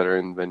people that are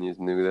in venues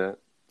knew that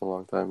a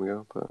long time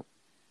ago,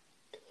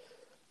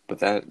 but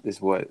that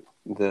is what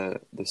the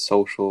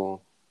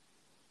social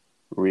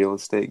real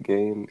estate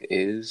game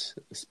is,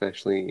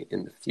 especially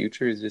in the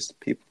future, is just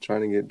people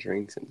trying to get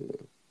drinks into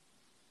them.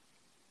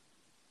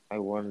 I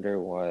wonder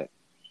what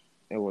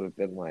it would have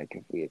been like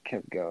if we had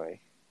kept going.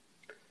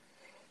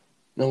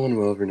 No one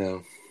will ever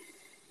know.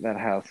 That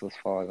house was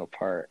falling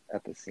apart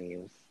at the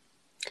seams.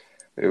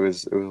 It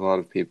was a lot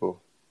of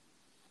people.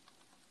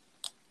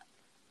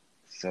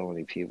 So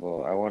many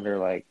people. I wonder,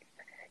 like,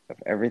 if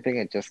everything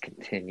had just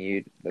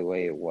continued the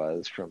way it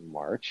was from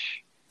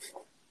March,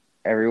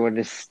 everyone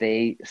just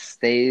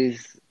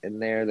stays in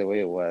there the way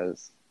it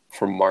was.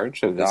 From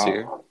March of this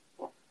year?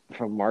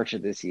 From March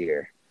of this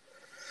year.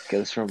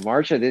 Because from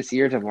March of this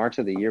year to March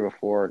of the year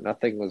before,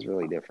 nothing was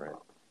really different.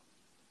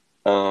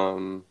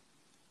 Donich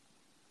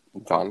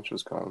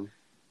was calm.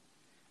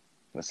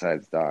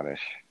 besides Donish.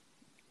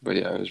 But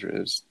yeah, it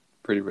was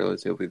pretty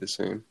relatively the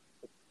same.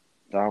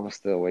 Don was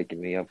still waking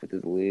me up with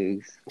his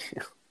lugs.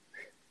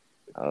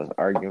 I was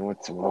arguing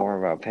with some more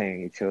about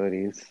paying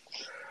utilities.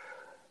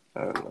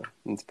 I don't know.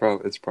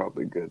 It's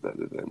probably good that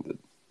it ended.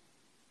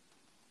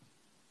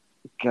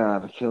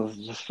 God, it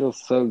just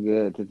feels so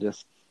good to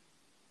just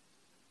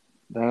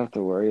not have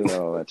to worry about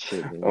all that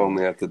shit anymore.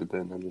 Only have to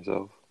depend on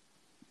yourself.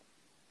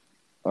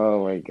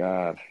 Oh my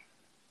God.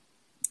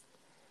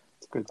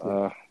 It's good.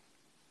 Too.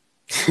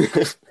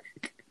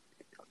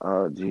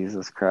 Oh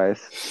Jesus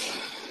Christ.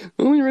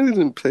 Well, we really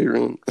didn't pay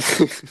rent.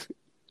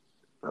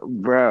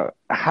 Bro,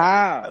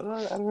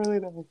 how? I don't really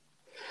know.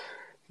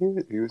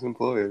 He was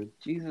employed.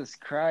 Jesus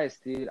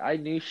Christ, dude. I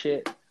knew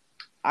shit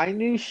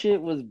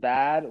was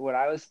bad when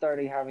I was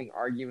starting having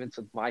arguments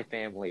with my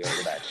family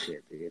over that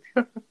shit, dude.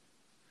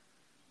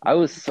 I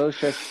was so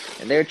stressed,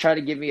 and they were trying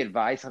to give me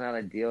advice on how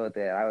to deal with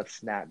it. I would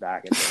snap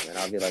back at them, and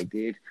I'll be like,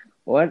 dude,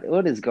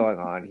 what is going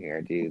on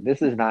here, dude?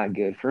 This is not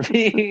good for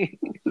me.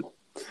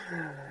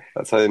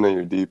 That's how you know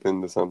you're deep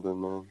into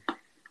something, man.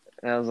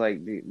 And I was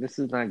like, dude, this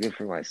is not good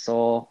for my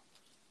soul.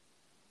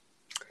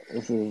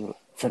 This is...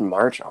 From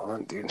March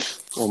on, dude.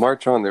 Well,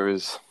 March on, it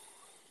was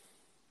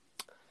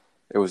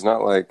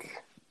not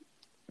like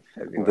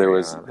there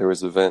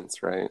was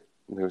events, right?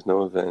 There was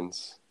no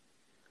events.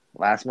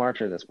 Last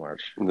March or this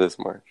March? This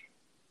March.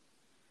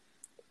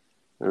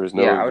 There was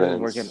no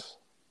events.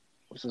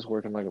 I was just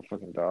working like a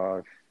fucking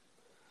dog.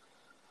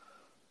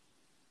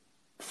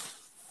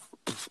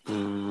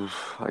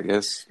 I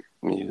guess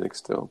music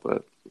still,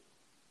 but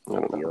I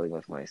don't know. Dealing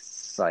with my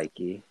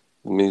psyche.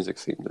 The music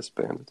seemed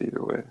disbanded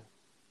either way.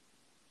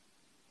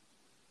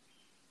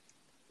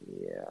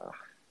 Yeah.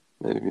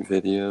 Maybe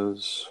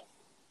videos.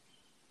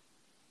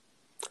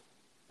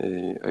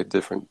 A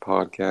different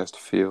podcast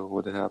feel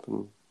would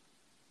happen.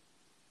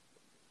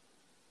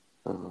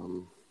 I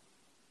don't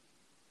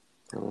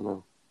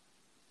know.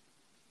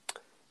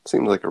 It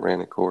seemed like it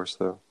ran a course,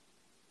 though.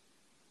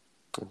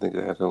 I think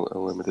it had a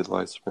limited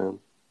lifespan.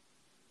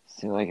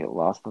 Seemed like it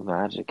lost the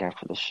magic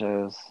after the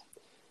shows.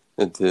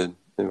 It did.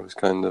 It was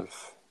kind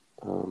of...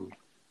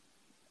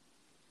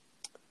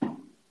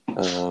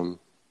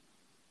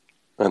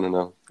 I don't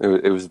know.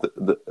 It was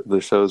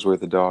the shows were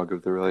the dog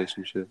of the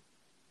relationship.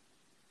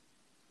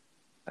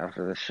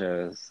 After the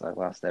shows, I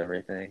lost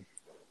everything.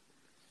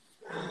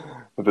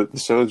 But the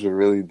shows were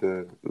really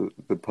the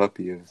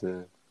puppy of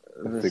the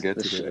get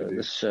together.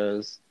 The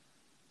shows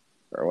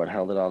are what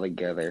held it all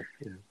together.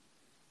 Yeah.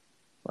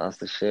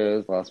 Lost the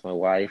shows, lost my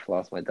wife,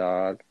 lost my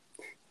dog,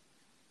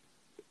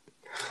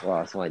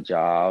 lost my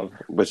job.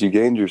 But you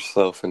gained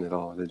yourself in it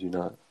all, did you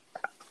not?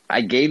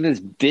 I gained this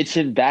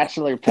bitchin'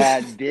 bachelor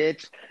pad,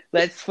 bitch.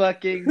 Let's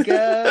fucking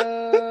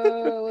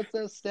go. What's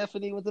up,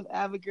 Stephanie? What's up,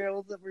 Abigail?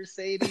 What's up,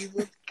 Mercedes?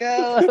 Let's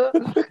go.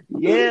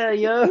 Yeah,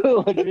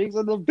 yo. Drinks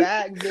on the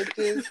back,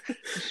 bitches.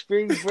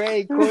 Spring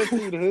break.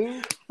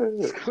 Quarantine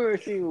who?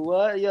 Quarantine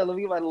what? Yo, let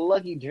me get my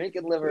lucky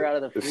drinking liver out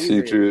of the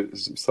freezer. Future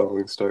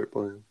songs start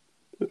playing.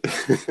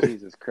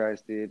 Jesus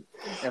Christ, dude.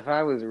 If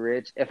I was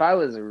rich,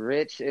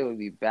 it would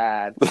be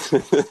bad.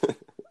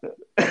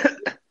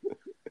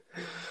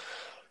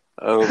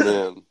 Oh,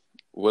 man.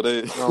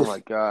 Oh my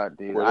God,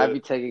 dude! I'd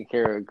be taking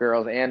care of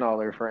girls and all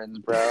their friends,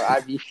 bro.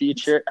 I'd be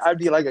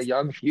like a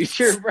young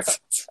Future, bro.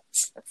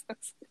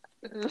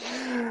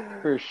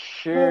 For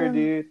sure,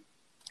 dude.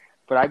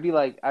 But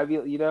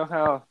you know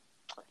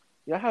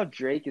how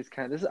Drake is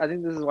kind of. I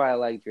think this is why I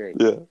like Drake.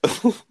 Yeah.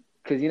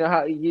 Because you know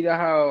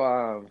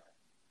how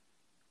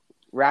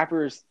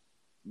rappers,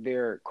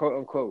 they're quote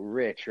unquote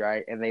rich,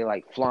 right? And they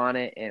like flaunt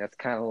it, and it's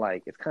kind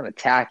of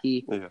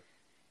tacky. Yeah.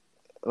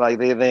 Like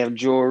they have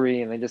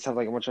jewelry and they just have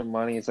like a bunch of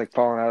money. It's like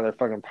falling out of their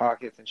fucking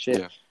pockets and shit.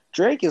 Yeah.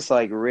 Drake is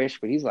like rich,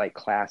 but he's like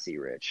classy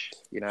rich,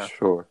 you know?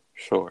 Sure.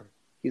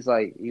 He's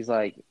like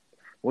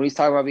when he's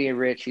talking about being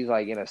rich, he's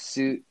like in a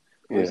suit.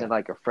 He's in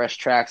like a fresh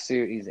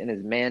tracksuit. He's in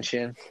his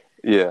mansion.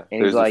 Yeah.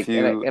 And he's like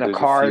in a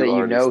car that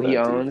you know he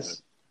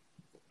owns.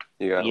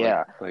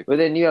 Yeah. But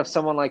then you have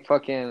someone like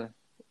fucking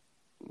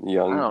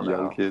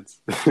young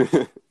kids.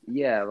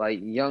 Yeah,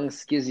 like young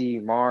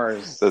skizzy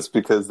Mars. That's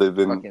because they've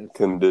been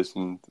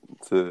conditioned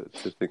to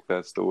think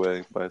that's the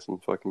way by some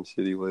fucking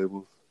shitty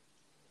labels.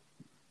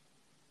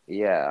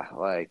 Yeah,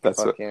 like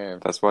that's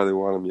why they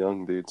want them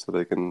young, dude, so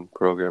they can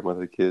program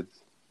other kids.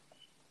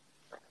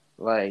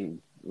 Like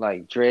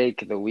Drake,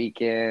 The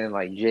Weeknd,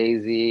 like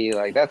Jay-Z,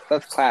 like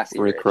that's classy.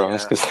 Rick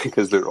Ross,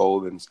 because they're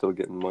old and still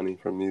getting money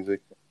from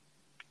music.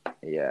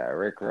 Yeah,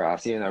 Rick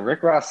Ross. You know,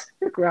 Rick Ross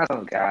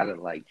don't got it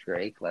like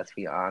Drake. Let's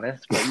be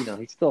honest, but you know,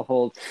 he still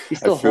holds. I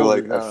feel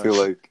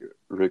like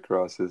Rick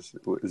Ross is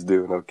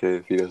doing okay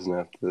if he doesn't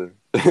have to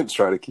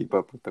try to keep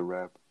up with the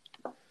rap.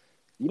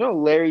 You know,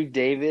 Larry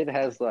David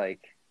has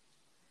like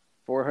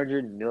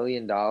 $400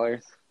 million. I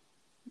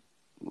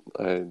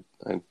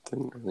didn't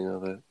really know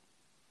that.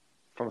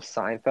 From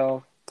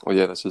Seinfeld. Oh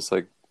yeah, that's just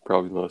like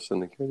probably the most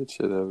syndicated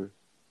shit ever.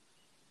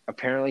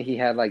 Apparently, he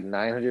had like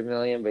 $900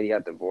 million, but he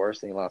got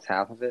divorced and he lost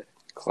half of it.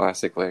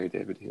 Classic Larry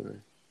David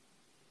humor.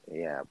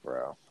 Yeah,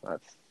 bro.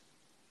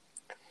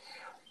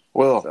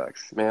 Well,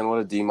 Sucks. man, what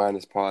a D-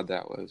 pod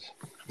that was.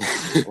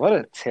 What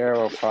a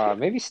terrible pod.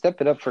 Maybe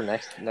step it up for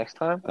next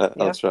time. I'll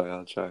Yeah. try.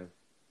 I'll try.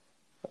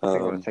 I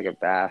think I'm gonna take a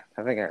bath.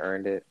 I think I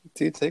earned it.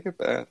 Dude, take a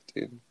bath,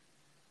 dude.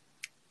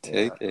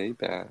 Take Yeah. a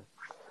bath.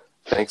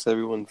 Thanks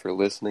everyone for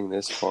listening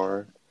this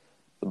far.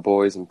 The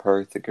boys in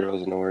Perth, the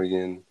girls in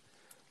Oregon,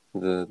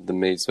 the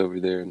mates over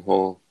there in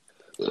Hull.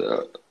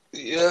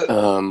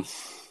 Yeah.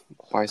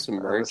 Buy some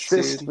merch,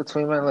 Cyst dude.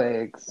 between my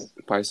legs.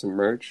 Buy some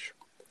merch.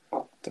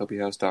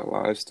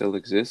 whouse.live still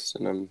exists,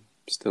 and I'm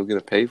still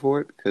gonna pay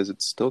for it because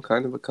it's still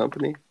kind of a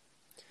company.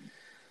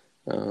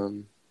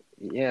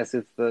 Yes,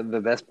 it's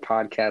the best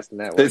podcast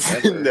network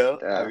ever. No,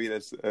 I mean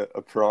it's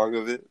a prong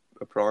of it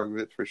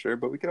for sure.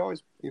 But we could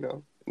always,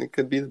 it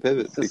could be the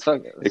pivot.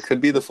 It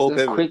could be the full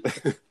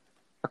pivot.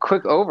 A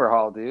quick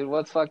overhaul, dude.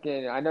 What's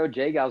fucking? I know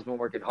J Gal's been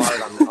working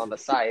hard on the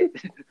site.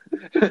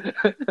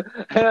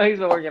 I know he's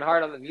been working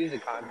hard on the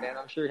music content.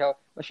 I'm sure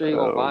he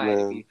won't mind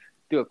if you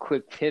do a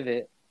quick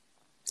pivot.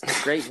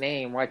 It's a great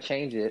name. Why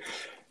change it?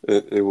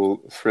 It will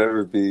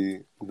forever be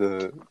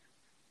I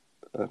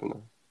don't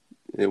know.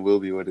 It will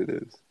be what it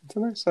is. It's a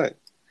nice site.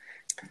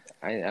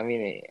 I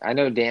mean, I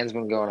know Dan's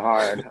been going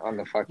hard on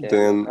the fucking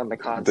on the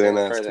content. Dan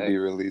asked to be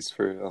released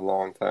for a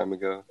long time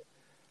ago.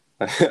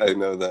 I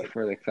know that.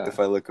 If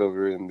I look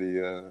over in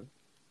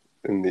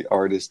the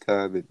artist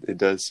tab, it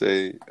does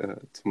say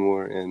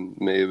Timur and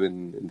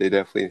Maven. They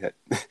definitely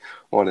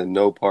wanted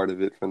no part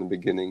of it from the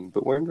beginning,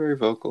 but weren't very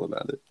vocal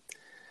about it.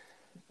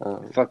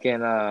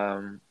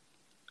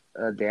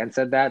 Dan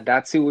said that.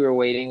 That's who we were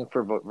waiting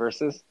for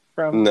verses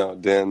from. No,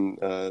 Dan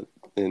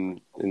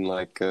in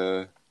like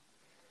a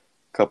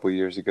couple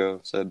years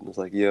ago was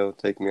like, "Yo,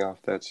 take me off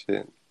that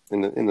shit,"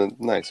 in a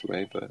nice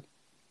way, but.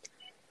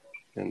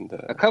 And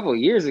a couple of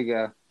years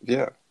ago.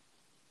 Yeah.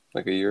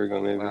 Like a year ago,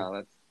 maybe. Wow,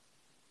 that's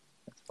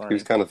funny. He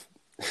was kind of,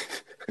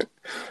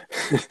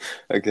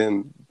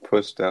 again,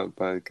 pushed out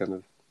by kind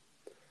of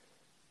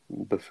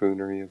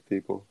buffoonery of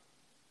people.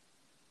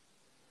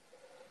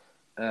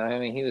 I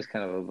mean, he was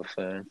kind of a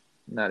buffoon.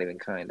 Not even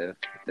kind of.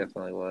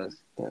 Definitely was.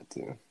 That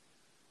too.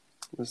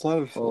 There's a lot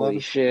of... Holy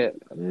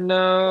shit. No.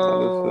 A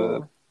lot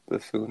of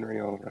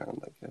buffoonery all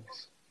around, I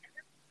guess.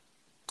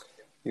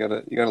 You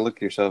gotta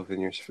look yourself in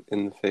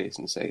the face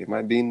and say, "Am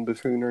I being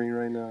buffoonery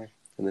right now?"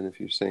 And then if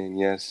you're saying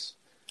yes,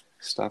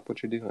 stop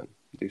what you're doing.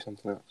 Do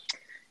something else.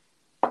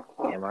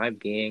 Am I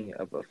being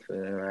a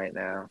buffoon right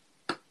now?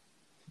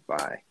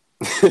 Bye.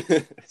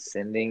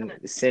 Sending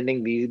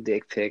these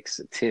dick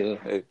pics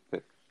to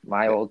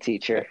my old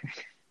teacher.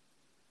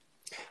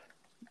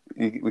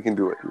 We can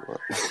do what you want.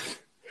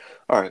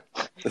 All right.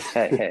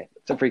 Hey,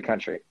 it's a free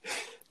country.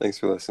 Thanks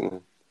for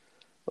listening.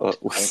 We'll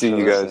see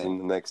you guys in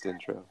the next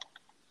intro.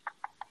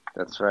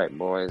 That's right,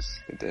 boys.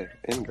 Good day.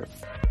 And girls.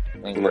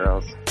 And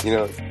girls.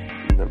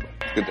 Remember,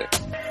 good day.